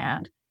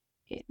understand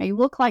it may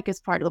look like it's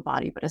part of the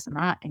body, but it's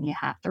not, and you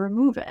have to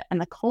remove it. And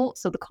the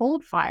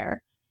cold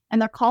fire, and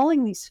they're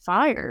calling these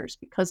fires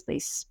because they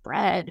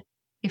spread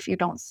if you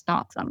don't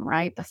stop them,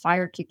 right? The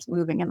fire keeps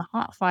moving, and the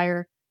hot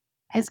fire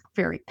is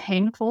very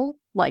painful,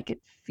 like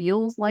it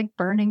feels like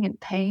burning in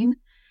pain.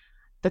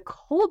 The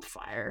cold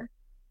fire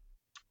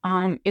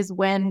is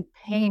when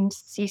pain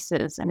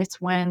ceases, and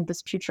it's when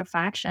this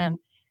putrefaction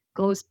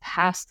goes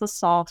past the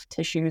soft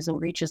tissues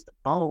and reaches the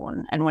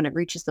bone. And when it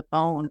reaches the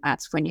bone,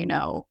 that's when you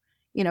know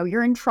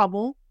you're in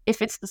trouble.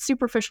 If it's the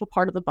superficial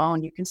part of the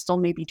bone, you can still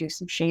maybe do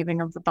some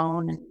shaving of the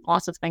bone and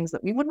lots of things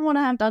that we wouldn't want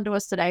to have done to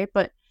us today,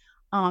 but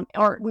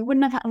or we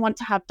wouldn't want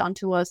to have done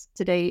to us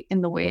today in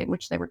the way in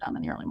which they were done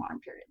in the early modern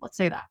period. Let's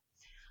say that.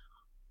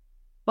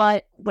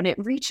 But when it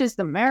reaches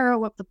the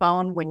marrow of the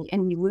bone,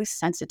 and you lose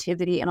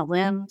sensitivity in a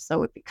limb,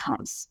 so it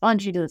becomes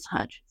spongy to the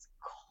touch, it's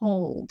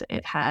cold,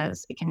 and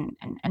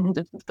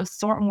the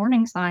sort of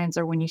warning signs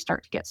are when you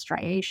start to get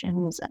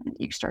striations and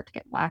you start to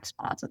get black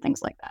spots and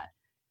things like that.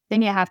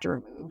 Then you have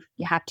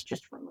to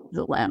just remove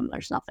the limb.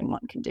 There's nothing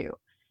one can do.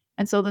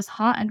 And so this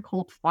hot and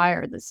cold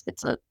fire,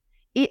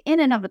 it in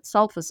and of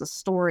itself is a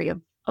story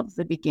of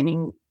the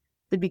beginning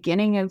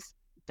of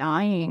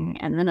dying,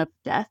 and then of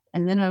death,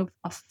 and then of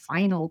a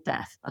final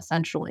death,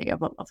 essentially,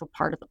 of a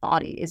part of the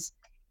body.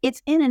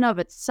 It's in and of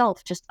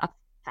itself just a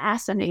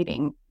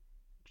fascinating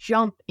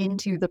jump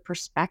into the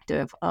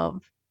perspective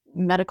of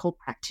medical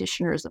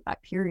practitioners of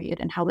that period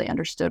and how they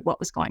understood what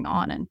was going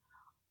on, and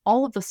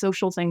all of the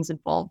social things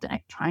involved in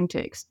trying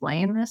to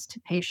explain this to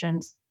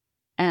patients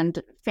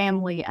and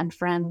family and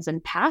friends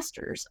and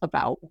pastors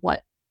about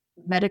what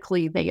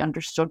medically they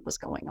understood was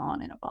going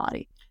on in a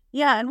body.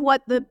 Yeah, and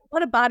what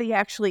a body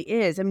actually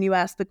is. I mean, you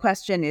asked the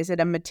question, is it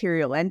a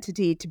material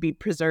entity to be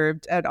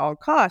preserved at all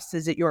costs?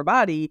 Is it your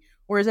body,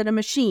 or is it a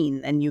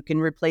machine and you can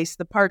replace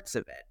the parts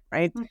of it,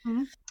 right?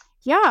 Mm-hmm.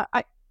 Yeah,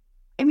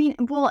 I mean,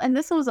 well, and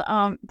this was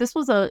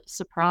a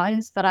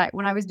surprise that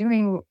when I was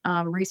doing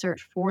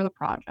research for the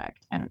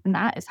project, and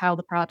that is how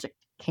the project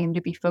came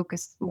to be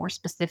focused more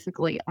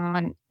specifically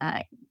on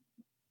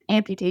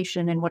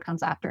amputation and what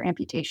comes after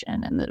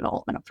amputation and the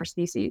development of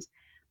prostheses,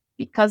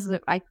 because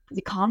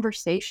the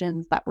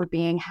conversations that were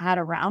being had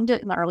around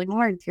it in the early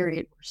modern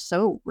period were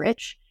so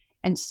rich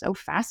and so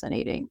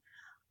fascinating.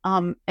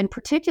 And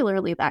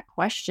particularly that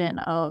question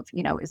of,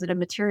 is it a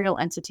material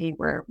entity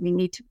where we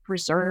need to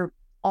preserve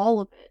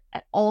all of it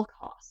at all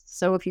costs?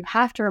 So if you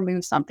have to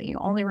remove something, you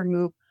only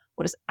remove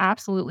what is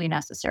absolutely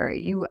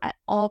necessary. You at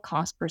all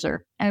costs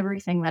preserve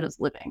everything that is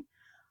living.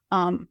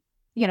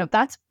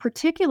 That's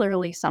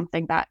particularly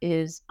something that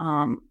is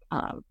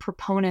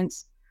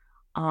proponents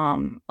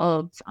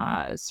of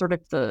sort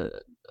of a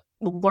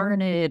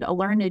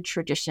learned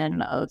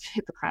tradition of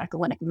Hippocratic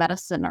Hellenic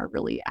medicine are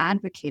really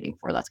advocating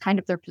for. That's kind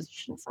of their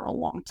position for a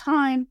long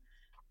time.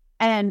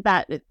 And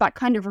that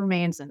kind of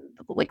remains in,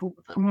 like,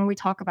 when we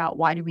talk about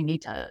why do we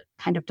need to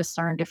kind of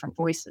discern different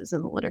voices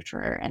in the literature,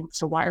 and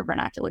so why are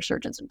vernacular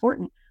surgeons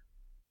important?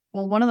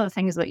 Well, one of the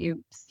things that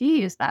you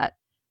see is that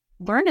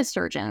learned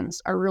surgeons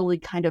are really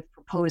kind of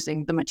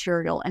proposing the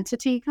material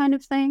entity kind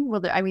of thing. Well,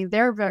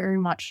 they're very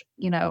much,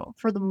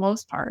 for the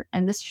most part,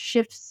 and this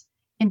shifts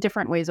in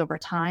different ways over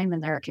time,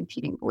 and there are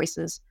competing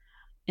voices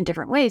in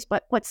different ways.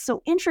 But what's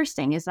so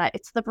interesting is that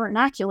it's the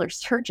vernacular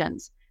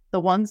surgeons, the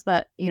ones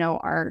that,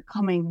 are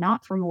coming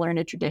not from a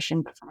learned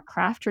tradition, but from a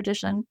craft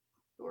tradition,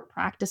 who are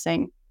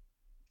practicing.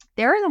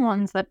 They're the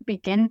ones that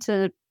begin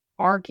to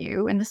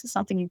argue, and this is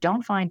something you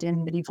don't find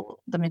in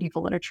the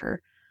medieval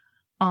literature,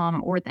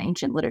 or the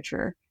ancient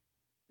literature,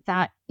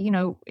 that,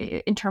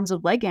 in terms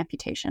of leg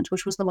amputations,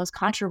 which was the most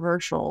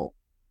controversial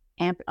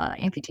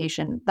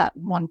amputation that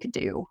one could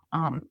do,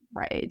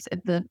 right? It's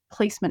the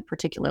placement,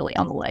 particularly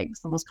on the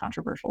legs, the most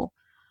controversial,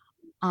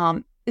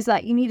 is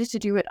that you needed to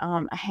do it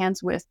a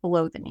hand's width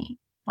below the knee.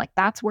 Like,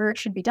 that's where it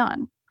should be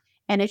done.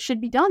 And it should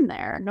be done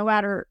there, no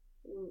matter,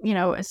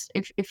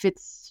 if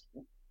it's,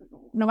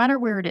 no matter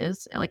where it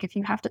is, like if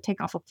you have to take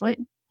off a foot,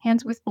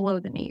 hands width below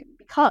the knee,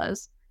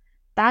 because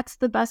that's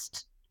the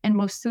best and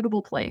most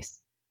suitable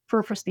place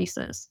for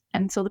prosthesis.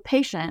 And so the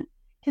patient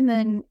can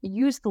then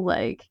use the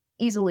leg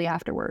easily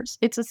afterwards.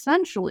 It's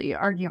essentially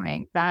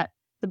arguing that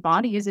the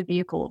body is a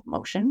vehicle of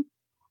motion,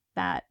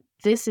 that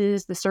this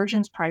is the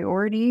surgeon's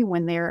priority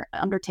when they're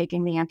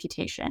undertaking the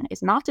amputation,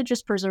 is not to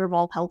just preserve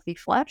all healthy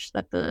flesh,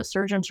 that the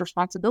surgeon's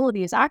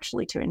responsibility is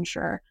actually to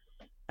ensure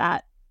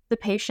that the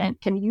patient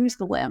can use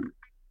the limb,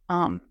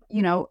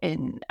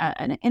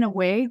 in a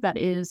way that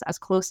is as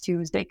close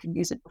to as they could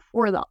use it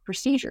before the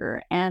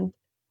procedure. And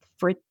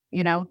for,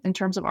 in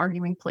terms of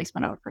arguing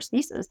placement of a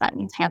prosthesis, that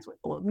means hands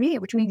width below the knee,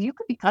 which means you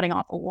could be cutting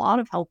off a lot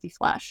of healthy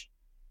flesh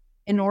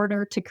in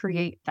order to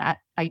create that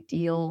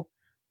ideal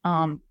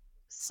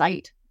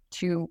site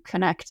to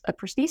connect a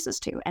prosthesis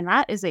to. And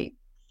that is a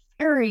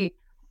very,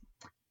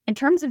 in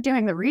terms of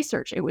doing the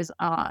research, it was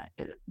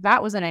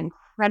that was an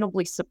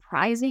incredibly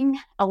surprising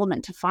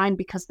element to find,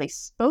 because they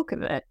spoke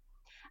of it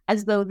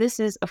as though this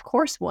is, of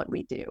course, what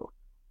we do.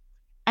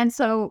 And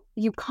so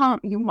you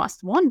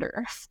must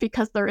wonder,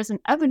 because there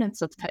isn't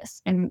evidence of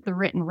this in the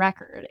written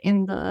record,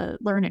 in the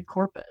learned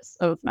corpus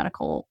of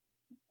medical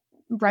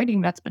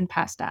writing that's been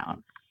passed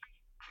down.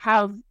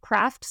 Have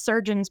craft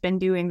surgeons been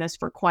doing this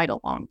for quite a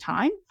long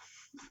time,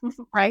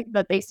 right?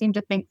 That they seem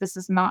to think this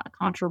is not a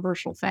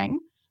controversial thing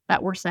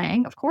that we're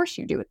saying, of course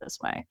you do it this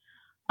way.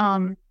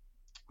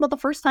 But the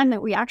first time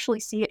that we actually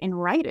see it in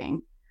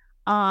writing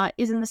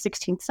is in the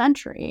 16th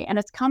century, and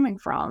it's coming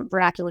from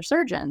vernacular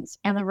surgeons.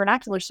 And the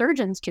vernacular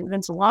surgeons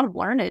convince a lot of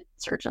learned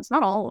surgeons,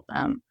 not all of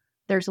them.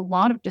 There's a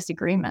lot of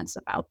disagreements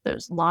about,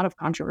 there's a lot of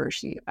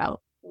controversy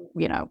about,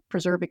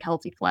 preserving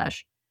healthy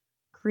flesh,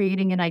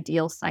 creating an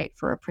ideal site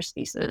for a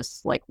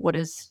prosthesis, like what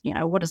is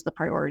the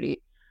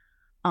priority?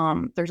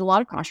 There's a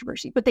lot of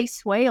controversy, but they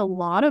sway a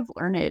lot of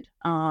learned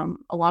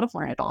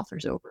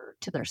authors over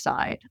to their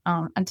side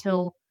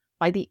until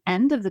by the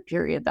end of the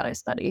period that I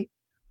study.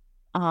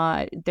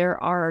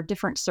 There are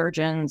different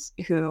surgeons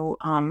who,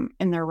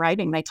 in their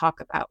writing, they talk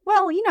about,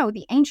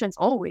 the ancients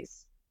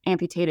always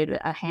amputated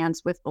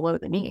hands with below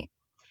the knee.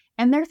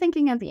 And they're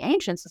thinking of the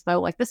ancients as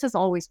though, like, this has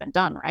always been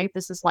done, right?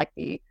 This is like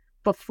the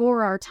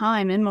before our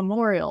time,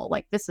 immemorial,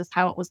 like this is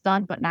how it was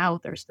done, but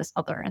now there's this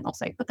other, and they'll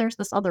say, but there's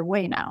this other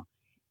way now.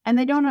 And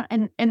they don't,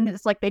 and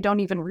it's like they don't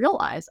even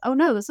realize, oh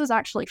no, this is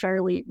actually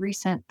fairly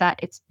recent, that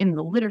it's in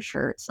the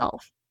literature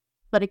itself.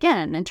 But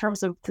again, in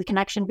terms of the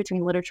connection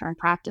between literature and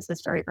practice,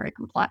 it's very, very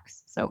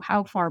complex. So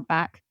how far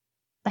back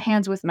the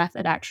hands with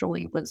method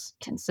actually was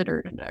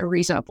considered a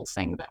reasonable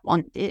thing that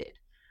one did,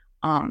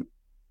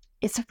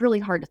 it's really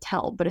hard to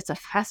tell, but it's a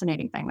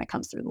fascinating thing that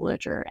comes through the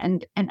literature.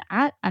 And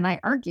I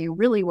argue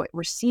really what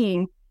we're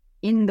seeing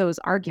in those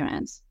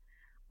arguments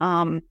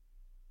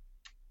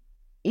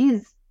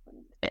is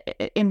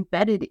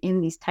embedded in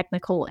these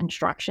technical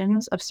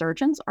instructions of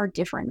surgeons are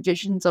different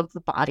visions of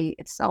the body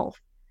itself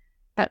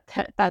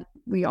that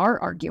we are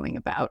arguing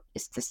about.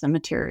 Is this a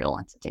material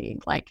entity?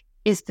 Like,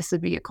 is this a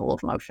vehicle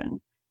of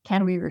motion?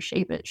 Can we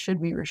reshape it? Should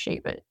we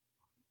reshape it?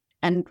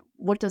 And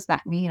what does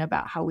that mean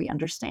about how we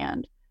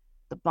understand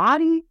the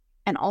body,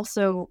 and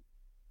also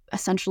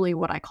essentially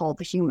what I call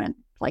the human,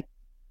 like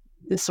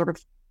this sort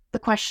of the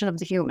question of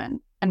the human,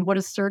 and what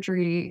is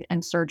surgery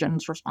and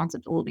surgeons'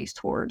 responsibilities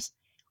towards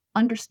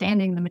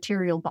understanding the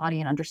material body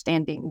and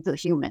understanding the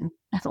human,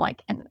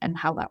 like, and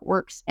how that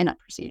works in a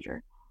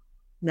procedure.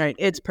 Right.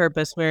 Its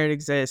purpose, where it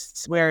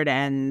exists, where it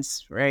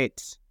ends,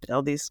 right?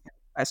 All these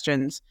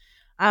questions.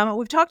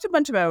 We've talked a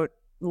bunch about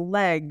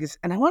legs,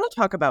 and I want to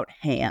talk about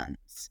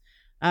hands.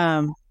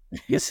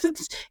 Because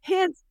it's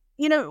hands,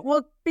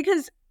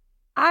 because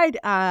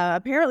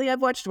apparently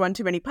I've watched one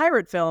too many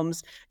pirate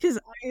films, because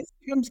I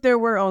assumed there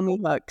were only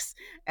hooks,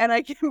 and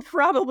I am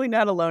probably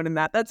not alone in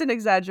that. That's an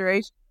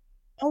exaggeration.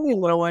 Only a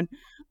little one.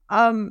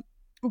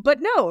 But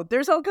no,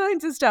 there's all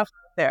kinds of stuff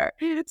out there.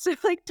 So,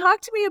 like,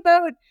 talk to me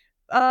about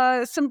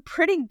some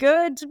pretty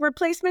good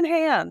replacement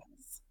hands.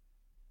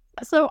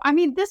 So, I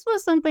mean, this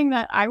was something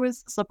that I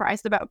was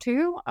surprised about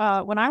too.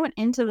 When I went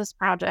into this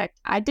project,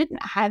 I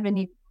didn't have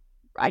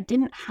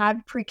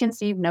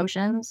preconceived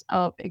notions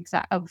of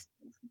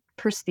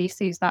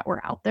prostheses that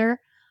were out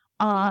there.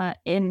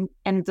 And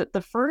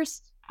the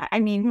first, I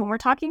mean, when we're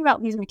talking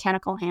about these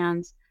mechanical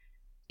hands,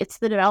 it's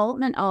the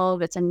development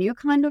of, it's a new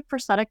kind of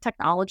prosthetic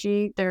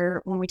technology.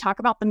 When we talk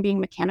about them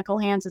being mechanical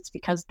hands, it's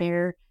because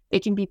they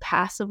can be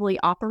passively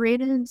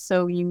operated.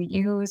 So you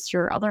use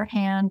your other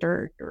hand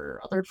or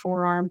your other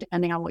forearm,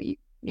 depending on what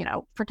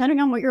depending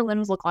on what your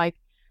limbs look like,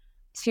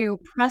 to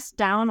press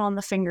down on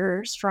the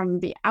fingers from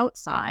the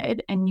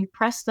outside, and you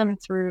press them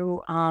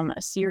through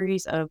a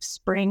series of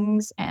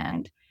springs,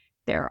 and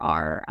there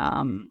are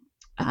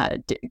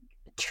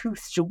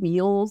toothed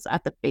wheels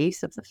at the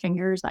base of the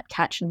fingers that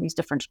catch in these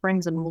different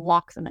springs and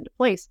lock them into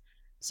place.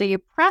 So you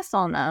press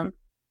on them,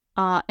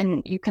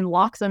 and you can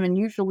lock them, and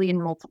usually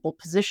in multiple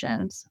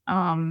positions,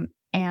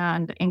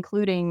 and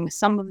including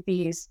some of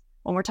these,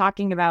 when we're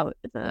talking about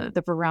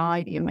the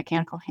variety of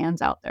mechanical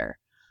hands out there,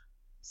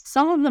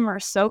 some of them are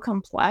so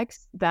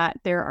complex that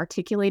they're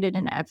articulated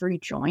in every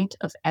joint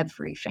of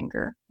every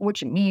finger,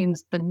 which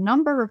means the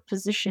number of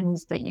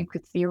positions that you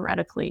could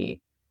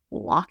theoretically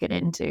lock it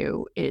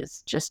into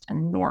is just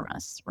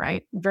enormous,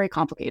 right? Very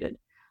complicated.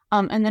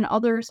 And then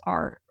others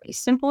are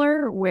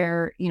simpler,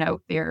 where,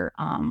 they're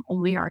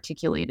only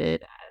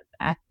articulated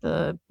at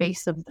the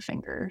base of the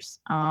fingers.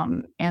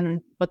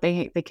 But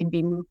they can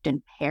be moved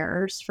in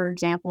pairs, for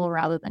example,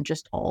 rather than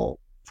just all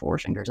four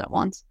fingers at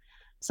once.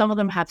 Some of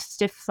them have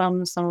stiff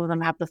thumbs, some of them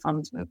have the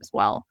thumbs move as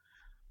well.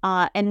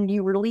 And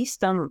you release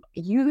them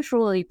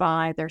usually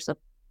there's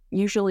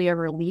usually a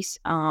release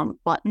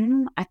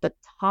button at the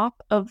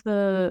top of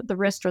the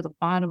wrist or the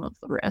bottom of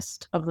the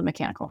wrist of the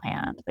mechanical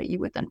hand that you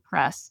would then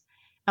press.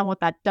 And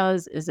what that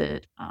does is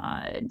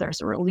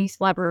there's a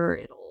release lever.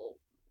 It'll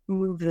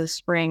move the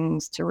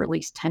springs to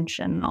release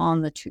tension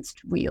on the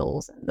toothed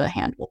wheels, and the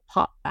hand will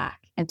pop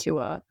back into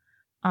a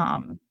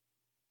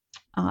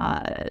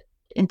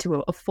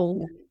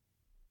full,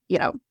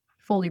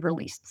 fully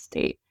released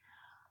state.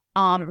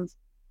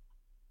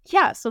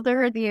 Yeah, so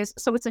there are these.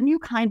 So it's a new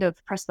kind of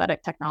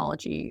prosthetic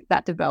technology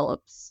that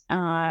develops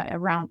at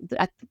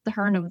the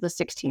turn of the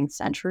 16th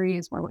century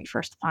is where we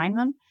first find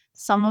them.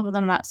 Some of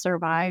them that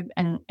survive,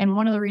 and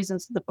one of the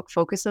reasons the book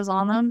focuses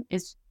on them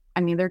is,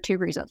 I mean, there are two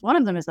reasons. One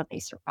of them is that they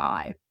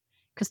survive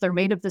because they're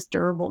made of this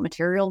durable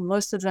material.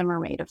 Most of them are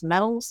made of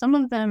metal. Some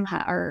of them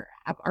are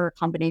a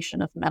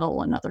combination of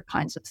metal and other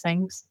kinds of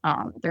things.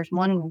 There's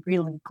one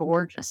really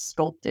gorgeous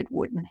sculpted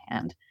wooden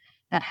hand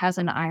that has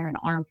an iron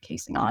arm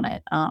casing on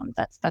it.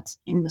 That's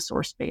in the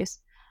source base.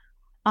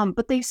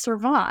 But they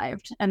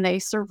survived, and they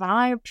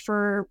survived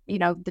for,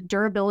 the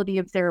durability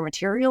of their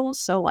materials.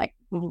 So, like,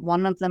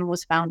 one of them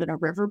was found in a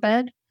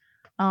riverbed.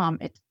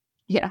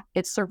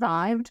 It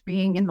survived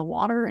being in the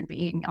water and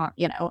being,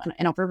 in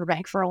a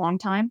riverbank for a long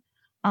time.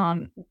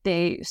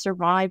 They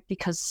survived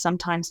because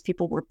sometimes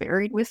people were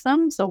buried with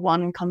them. So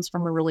one comes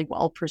from a really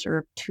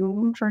well-preserved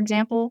tomb, for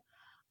example.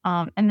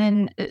 And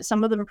then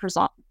some of them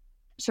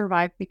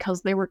survived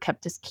because they were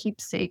kept as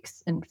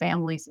keepsakes in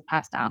families and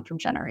passed down from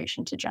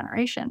generation to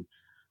generation.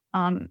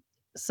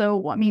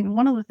 So, I mean,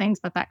 one of the things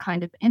that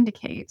kind of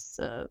indicates,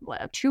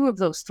 two of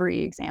those three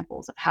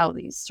examples of how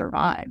these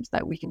survived,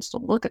 that we can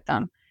still look at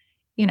them,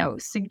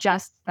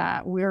 suggests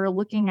that we're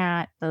looking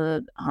at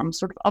the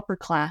sort of upper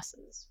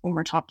classes when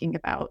we're talking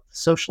about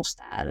social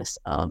status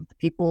of the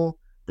people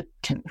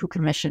who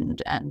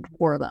commissioned and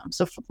wore them.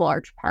 So for the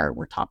large part,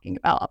 we're talking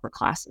about upper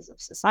classes of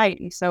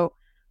society. So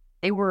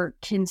they were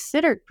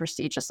considered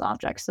prestigious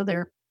objects. So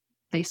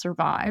they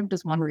survived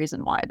is one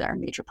reason why they're a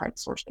major part of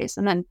the source base.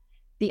 And then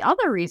the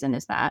other reason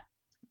is that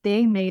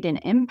they made an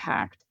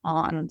impact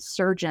on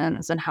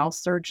surgeons and how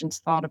surgeons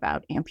thought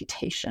about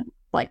amputation.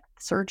 Like,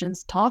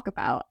 surgeons talk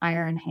about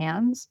iron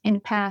hands in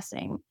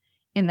passing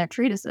in their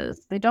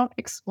treatises. They don't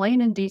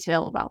explain in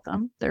detail about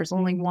them. There's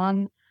only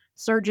one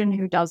surgeon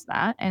who does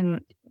that,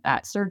 and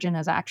that surgeon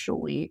is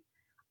actually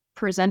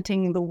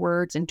presenting the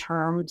words in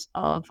terms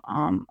of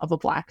a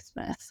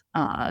blacksmith,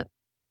 a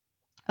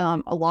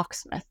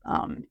locksmith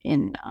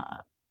in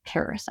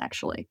Paris,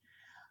 actually.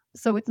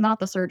 So it's not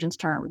the surgeon's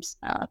terms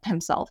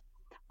himself.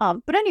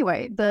 But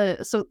anyway,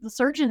 the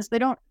surgeons, they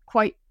don't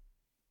quite,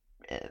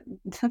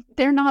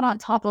 they're not on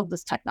top of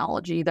this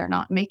technology. They're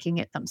not making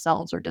it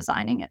themselves or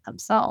designing it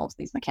themselves,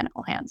 these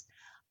mechanical hands,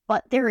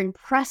 but they're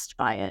impressed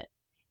by it.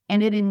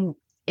 And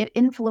it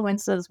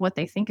influences what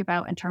they think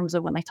about in terms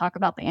of when they talk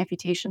about the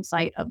amputation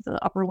site of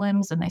the upper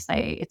limbs, and they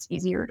say it's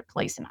easier to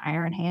place an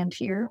iron hand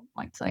here,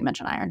 like, so they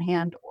mention iron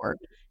hand, or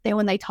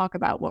when they talk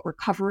about what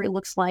recovery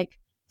looks like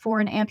for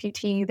an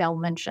amputee, they'll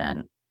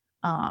mention,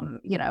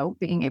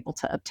 being able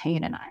to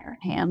obtain an iron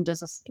hand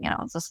is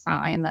it's a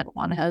sign that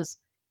one has,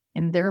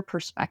 in their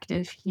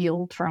perspective,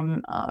 healed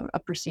from a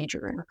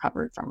procedure and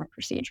recovered from a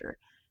procedure.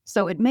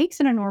 So it makes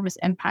an enormous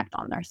impact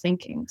on their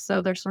thinking.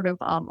 So there's sort of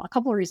a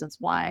couple of reasons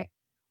why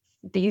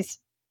these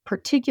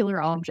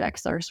particular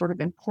objects are sort of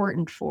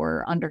important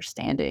for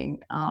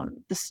understanding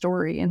the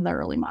story in the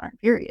early modern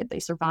period. They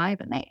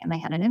survive, and they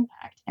had an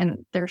impact,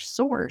 and their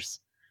source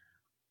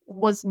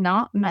was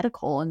not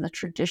medical in the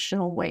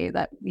traditional way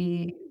that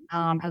we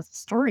as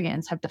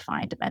historians have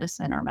defined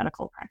medicine or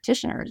medical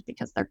practitioners,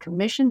 because they're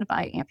commissioned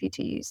by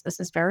amputees. This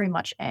is very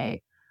much a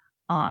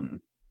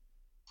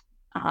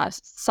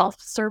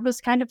self-service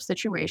kind of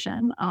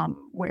situation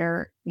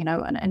where,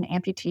 an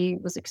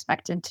amputee was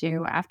expected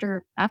to,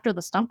 after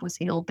the stump was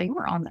healed, they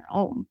were on their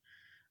own.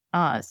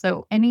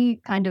 So any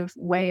kind of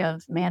way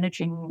of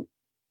managing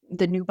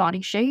the new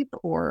body shape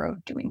or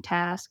of doing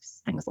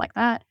tasks, things like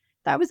that,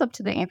 that was up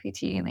to the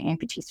amputee and the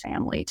amputee's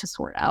family to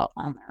sort out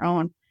on their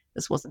own.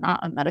 This was not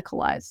a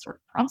medicalized sort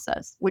of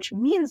process, which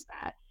means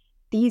that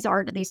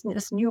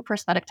this new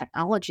prosthetic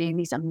technology,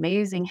 these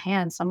amazing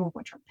hands, some of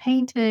which are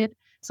painted,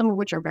 some of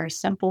which are very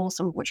simple,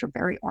 some of which are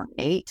very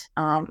ornate.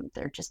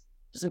 There's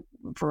a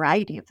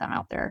variety of them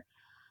out there,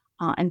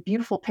 and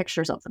beautiful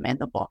pictures of them in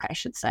the book, I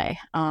should say,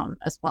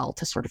 as well,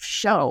 to sort of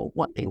show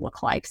what they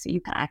look like so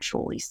you can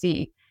actually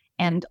see.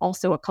 And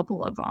also a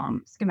couple of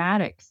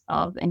schematics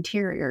of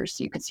interiors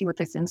so you can see what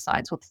these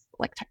insides with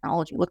like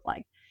technology look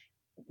like.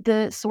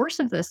 The source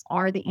of this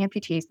are the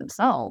amputees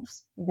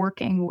themselves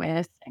working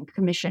with and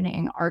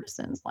commissioning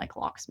artisans like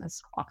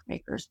locksmiths,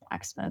 clockmakers,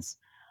 blacksmiths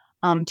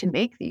to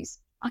make these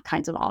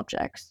kinds of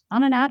objects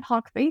on an ad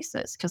hoc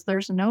basis, because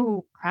there's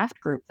no craft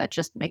group that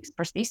just makes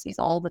prostheses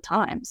all the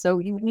time. So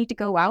you need to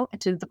go out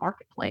into the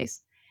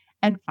marketplace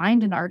and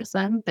find an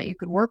artisan that you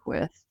could work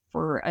with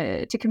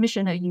to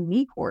commission a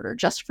unique order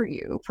just for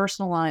you,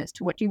 personalized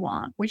to what you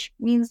want, which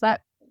means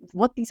that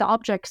what these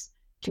objects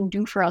can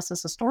do for us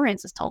as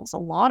historians is tell us a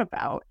lot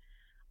about,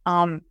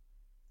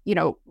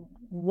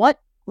 what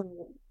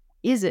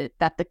is it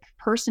that the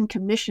person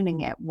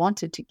commissioning it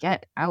wanted to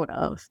get out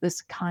of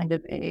this kind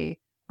of a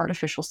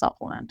artificial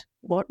supplement?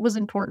 What was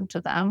important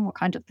to them? What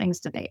kind of things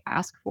did they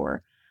ask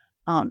for?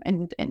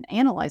 And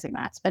analyzing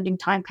that, spending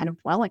time kind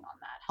of dwelling on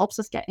that, helps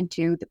us get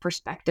into the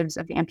perspectives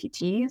of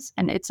amputees.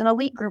 And it's an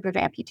elite group of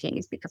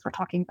amputees because we're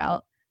talking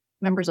about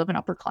members of an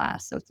upper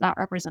class. So it's not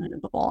representative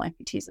of all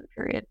amputees of the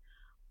period.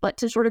 But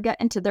to sort of get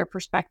into their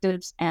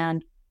perspectives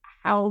and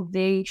how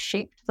they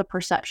shaped the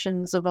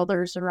perceptions of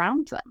others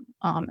around them.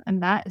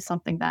 And that is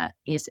something that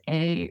it's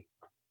a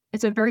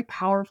very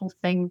powerful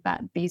thing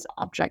that these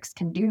objects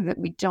can do that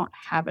we don't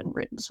have in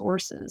written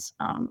sources,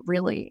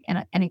 really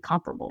in any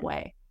comparable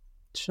way.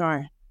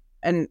 Sure.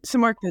 And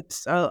some work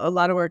that's a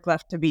lot of work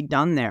left to be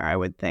done there, I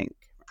would think.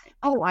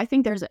 Oh, I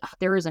think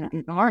there is an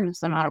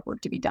enormous amount of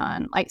work to be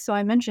done. So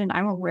I mentioned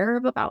I'm aware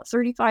of about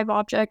 35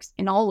 objects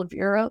in all of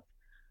Europe.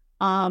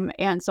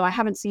 And so I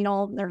haven't seen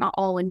all, they're not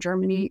all in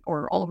Germany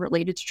or all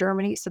related to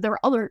Germany. So there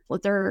are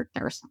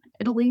some in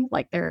Italy,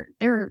 there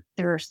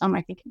are some,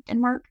 I think, in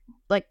Denmark.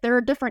 There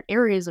are different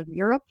areas of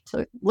Europe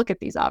to look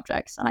at these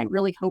objects. And I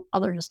really hope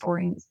other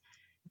historians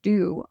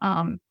do,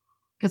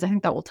 because I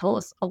think that will tell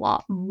us a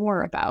lot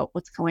more about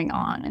what's going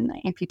on in the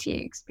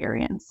amputee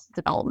experience,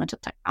 development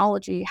of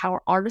technology, how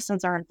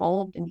artisans are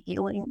involved in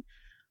healing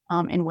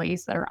in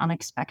ways that are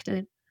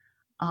unexpected.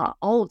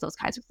 All of those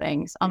kinds of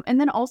things. And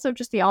then also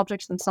just the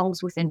objects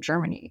themselves within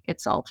Germany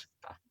itself.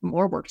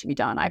 More work to be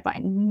done. I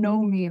by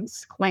no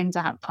means claim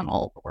to have done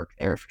all the work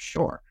there for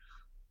sure.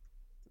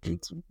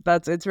 It's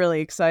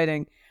really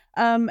exciting.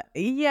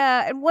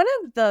 Yeah, and one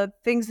of the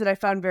things that I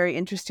found very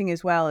interesting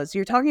as well is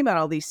you're talking about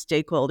all these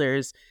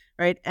stakeholders,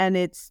 right? And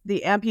it's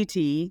the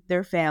amputee,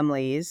 their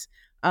families,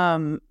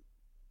 the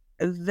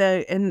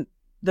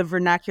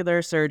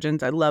vernacular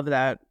surgeons. I love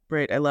that.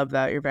 Right, I love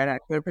that your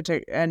vernacular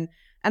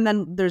and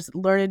then there's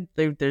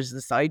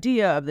this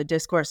idea of the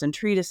discourse and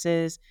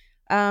treatises.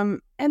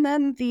 And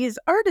then these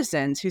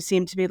artisans who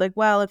seem to be like,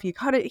 well, if you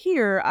cut it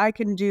here, I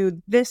can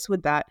do this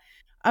with that.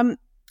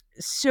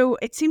 So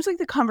it seems like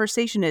the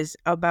conversation is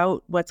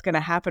about what's going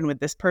to happen with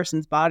this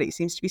person's body. It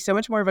seems to be so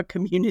much more of a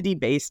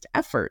community-based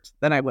effort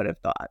than I would have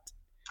thought.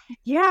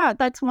 Yeah,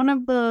 that's one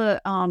of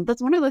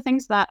the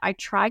things that I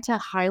try to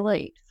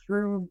highlight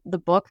through the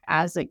book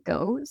as it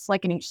goes.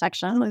 In each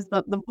section, is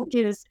the book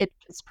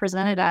it's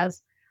presented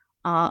as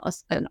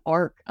an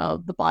arc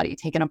of the body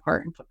taken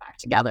apart and put back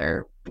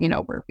together,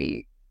 where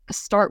we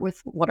start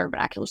with what are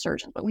vernacular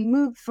surgeons, but we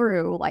move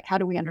through, how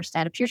do we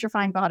understand a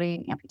putrefying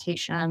body,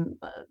 amputation,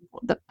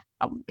 the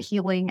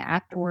healing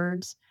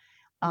afterwards,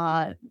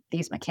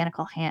 these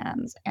mechanical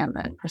hands, and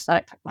then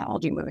prosthetic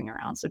technology moving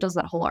around. So it does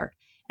that whole arc.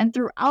 And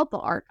throughout the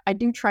arc, I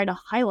do try to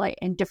highlight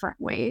in different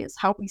ways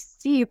how we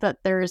see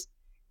that there's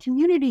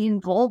community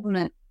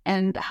involvement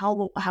and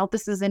how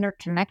this is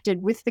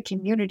interconnected with the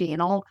community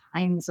in all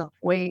kinds of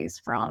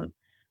ways, from,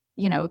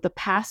 the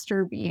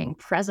pastor being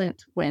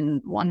present when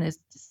one is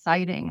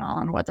deciding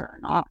on whether or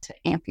not to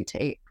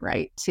amputate,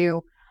 right,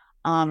 to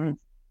going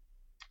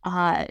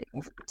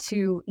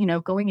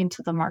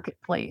into the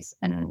marketplace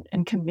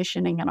and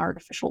commissioning an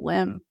artificial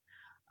limb,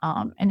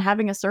 and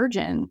having a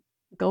surgeon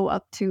go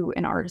up to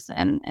an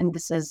artisan. And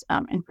this is,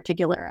 in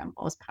particular,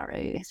 Hausse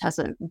has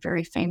a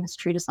very famous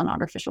treatise on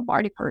artificial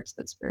body parts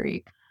that's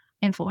very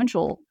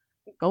influential,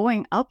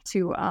 going up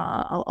to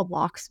a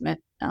locksmith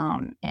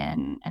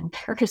in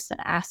Paris and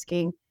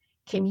asking,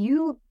 can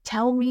you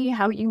tell me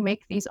how you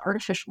make these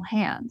artificial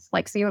hands?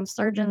 So you have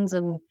surgeons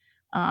and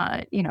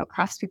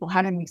craftspeople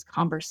having these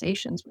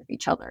conversations with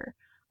each other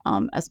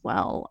as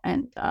well.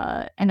 And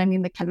I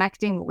mean, the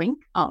connecting link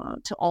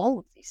to all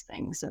of these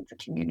things of the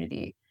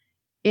community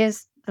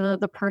is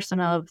the person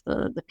of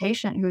the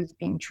patient who's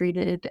being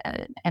treated,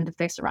 and if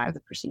they survive the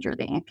procedure,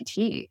 the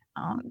amputee.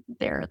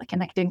 They're the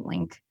connecting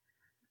link,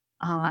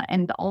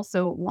 and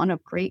also one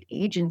of great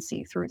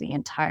agency through the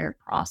entire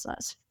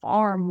process,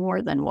 far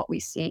more than what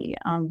we see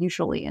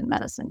usually in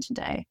medicine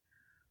today.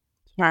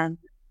 Yeah.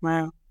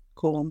 Wow.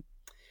 Cool.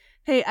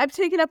 Hey, I've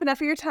taken up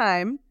enough of your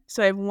time,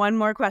 so I have one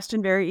more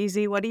question, very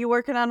easy. What are you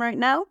working on right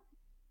now?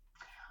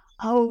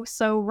 Oh,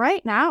 so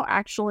right now,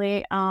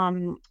 actually,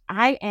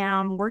 I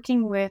am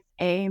working with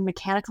a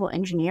mechanical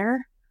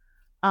engineer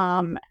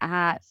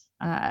at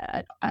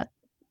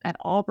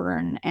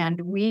Auburn, and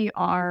we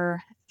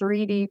are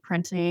 3D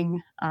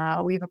printing.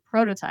 We have a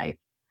prototype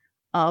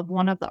of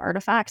one of the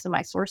artifacts in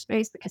my source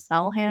space, the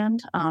Cassell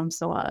hand.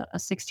 So a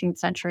 16th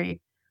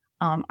century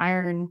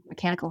iron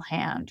mechanical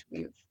hand.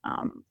 We've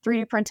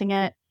 3D printing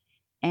it.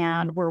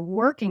 And we're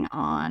working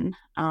on,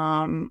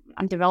 I'm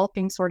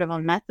developing sort of a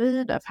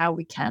method of how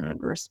we can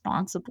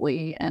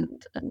responsibly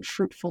and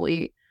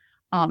fruitfully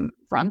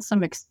run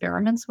some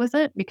experiments with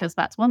it, because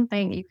that's one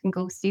thing. You can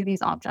go see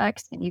these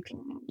objects and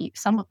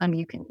some of them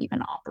you can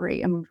even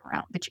operate and move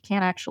around, but you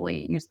can't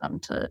actually use them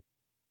to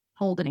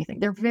hold anything.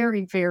 They're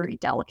very, very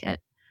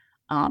delicate.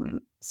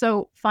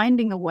 So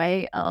finding a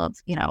way of,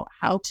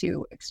 how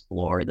to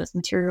explore this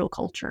material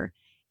culture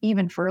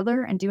even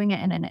further, and doing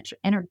it in an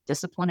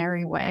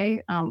interdisciplinary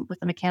way with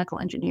a mechanical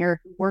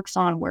engineer who works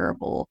on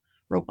wearable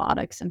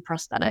robotics and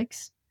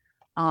prosthetics,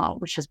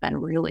 which has been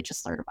really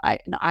just sort of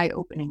an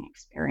eye-opening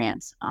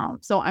experience.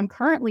 So I'm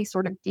currently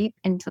sort of deep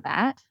into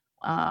that,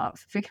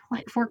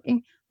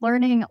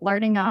 learning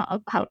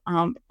about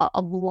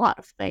a lot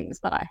of things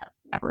that I have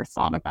never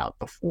thought about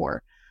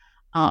before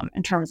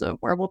in terms of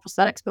wearable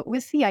prosthetics, but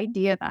with the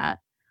idea that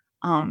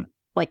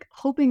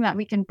hoping that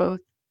we can both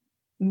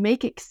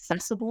make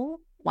accessible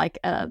like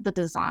the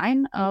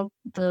design of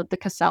the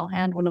Cassell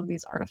hand, one of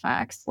these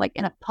artifacts, like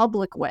in a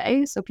public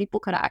way, so people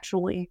could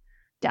actually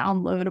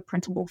download a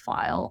printable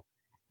file,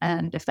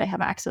 and if they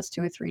have access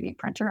to a 3D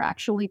printer,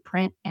 actually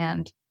print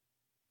and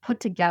put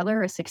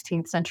together a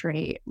 16th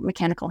century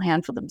mechanical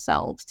hand for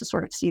themselves to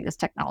sort of see this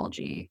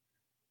technology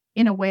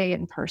in a way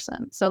in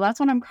person. So that's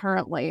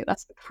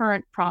that's the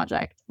current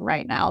project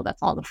right now.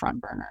 That's on the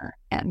front burner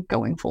and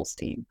going full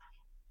steam.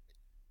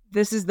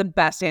 This is the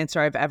best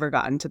answer I've ever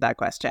gotten to that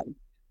question.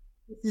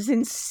 This is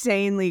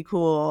insanely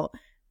cool.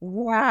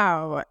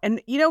 Wow. And,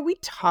 we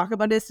talk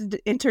about this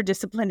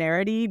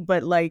interdisciplinarity,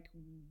 but like,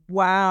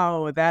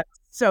 wow, that's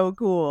so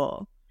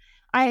cool.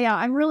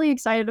 I'm really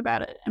excited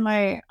about it. And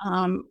my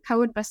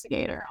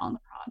co-investigator on the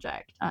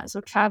project, so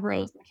Chad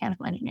Rose,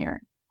 mechanical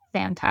engineer,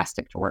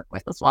 fantastic to work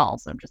with as well.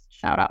 So just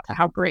shout out to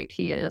how great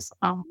he is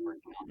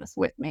working on this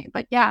with me.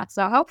 But yeah,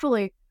 so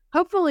hopefully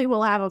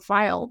we'll have a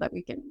file that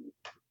we can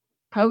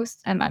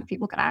post and that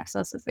people can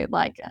access if they'd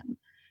like and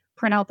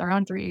print out their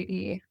own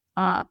 3D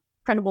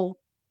printable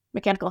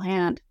mechanical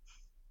hand.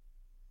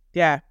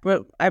 Yeah,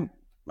 but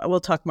we'll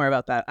talk more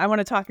about that. I want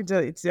to talk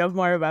to you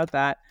more about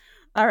that.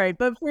 All right,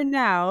 but for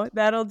now,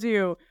 that'll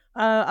do.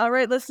 All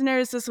right,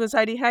 listeners, this was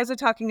Heidi Hausse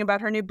talking about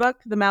her new book,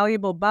 The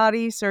Malleable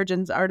Body,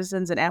 Surgeons,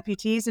 Artisans, and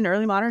Amputees in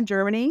Early Modern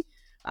Germany,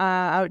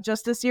 out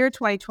just this year,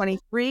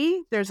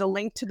 2023. There's a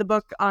link to the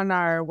book on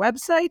our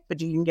website,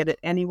 but you can get it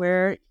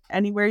anywhere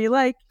you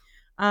like.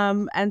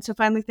 And so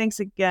finally,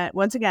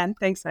 once again,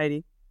 thanks,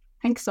 Heidi.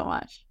 Thanks so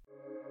much.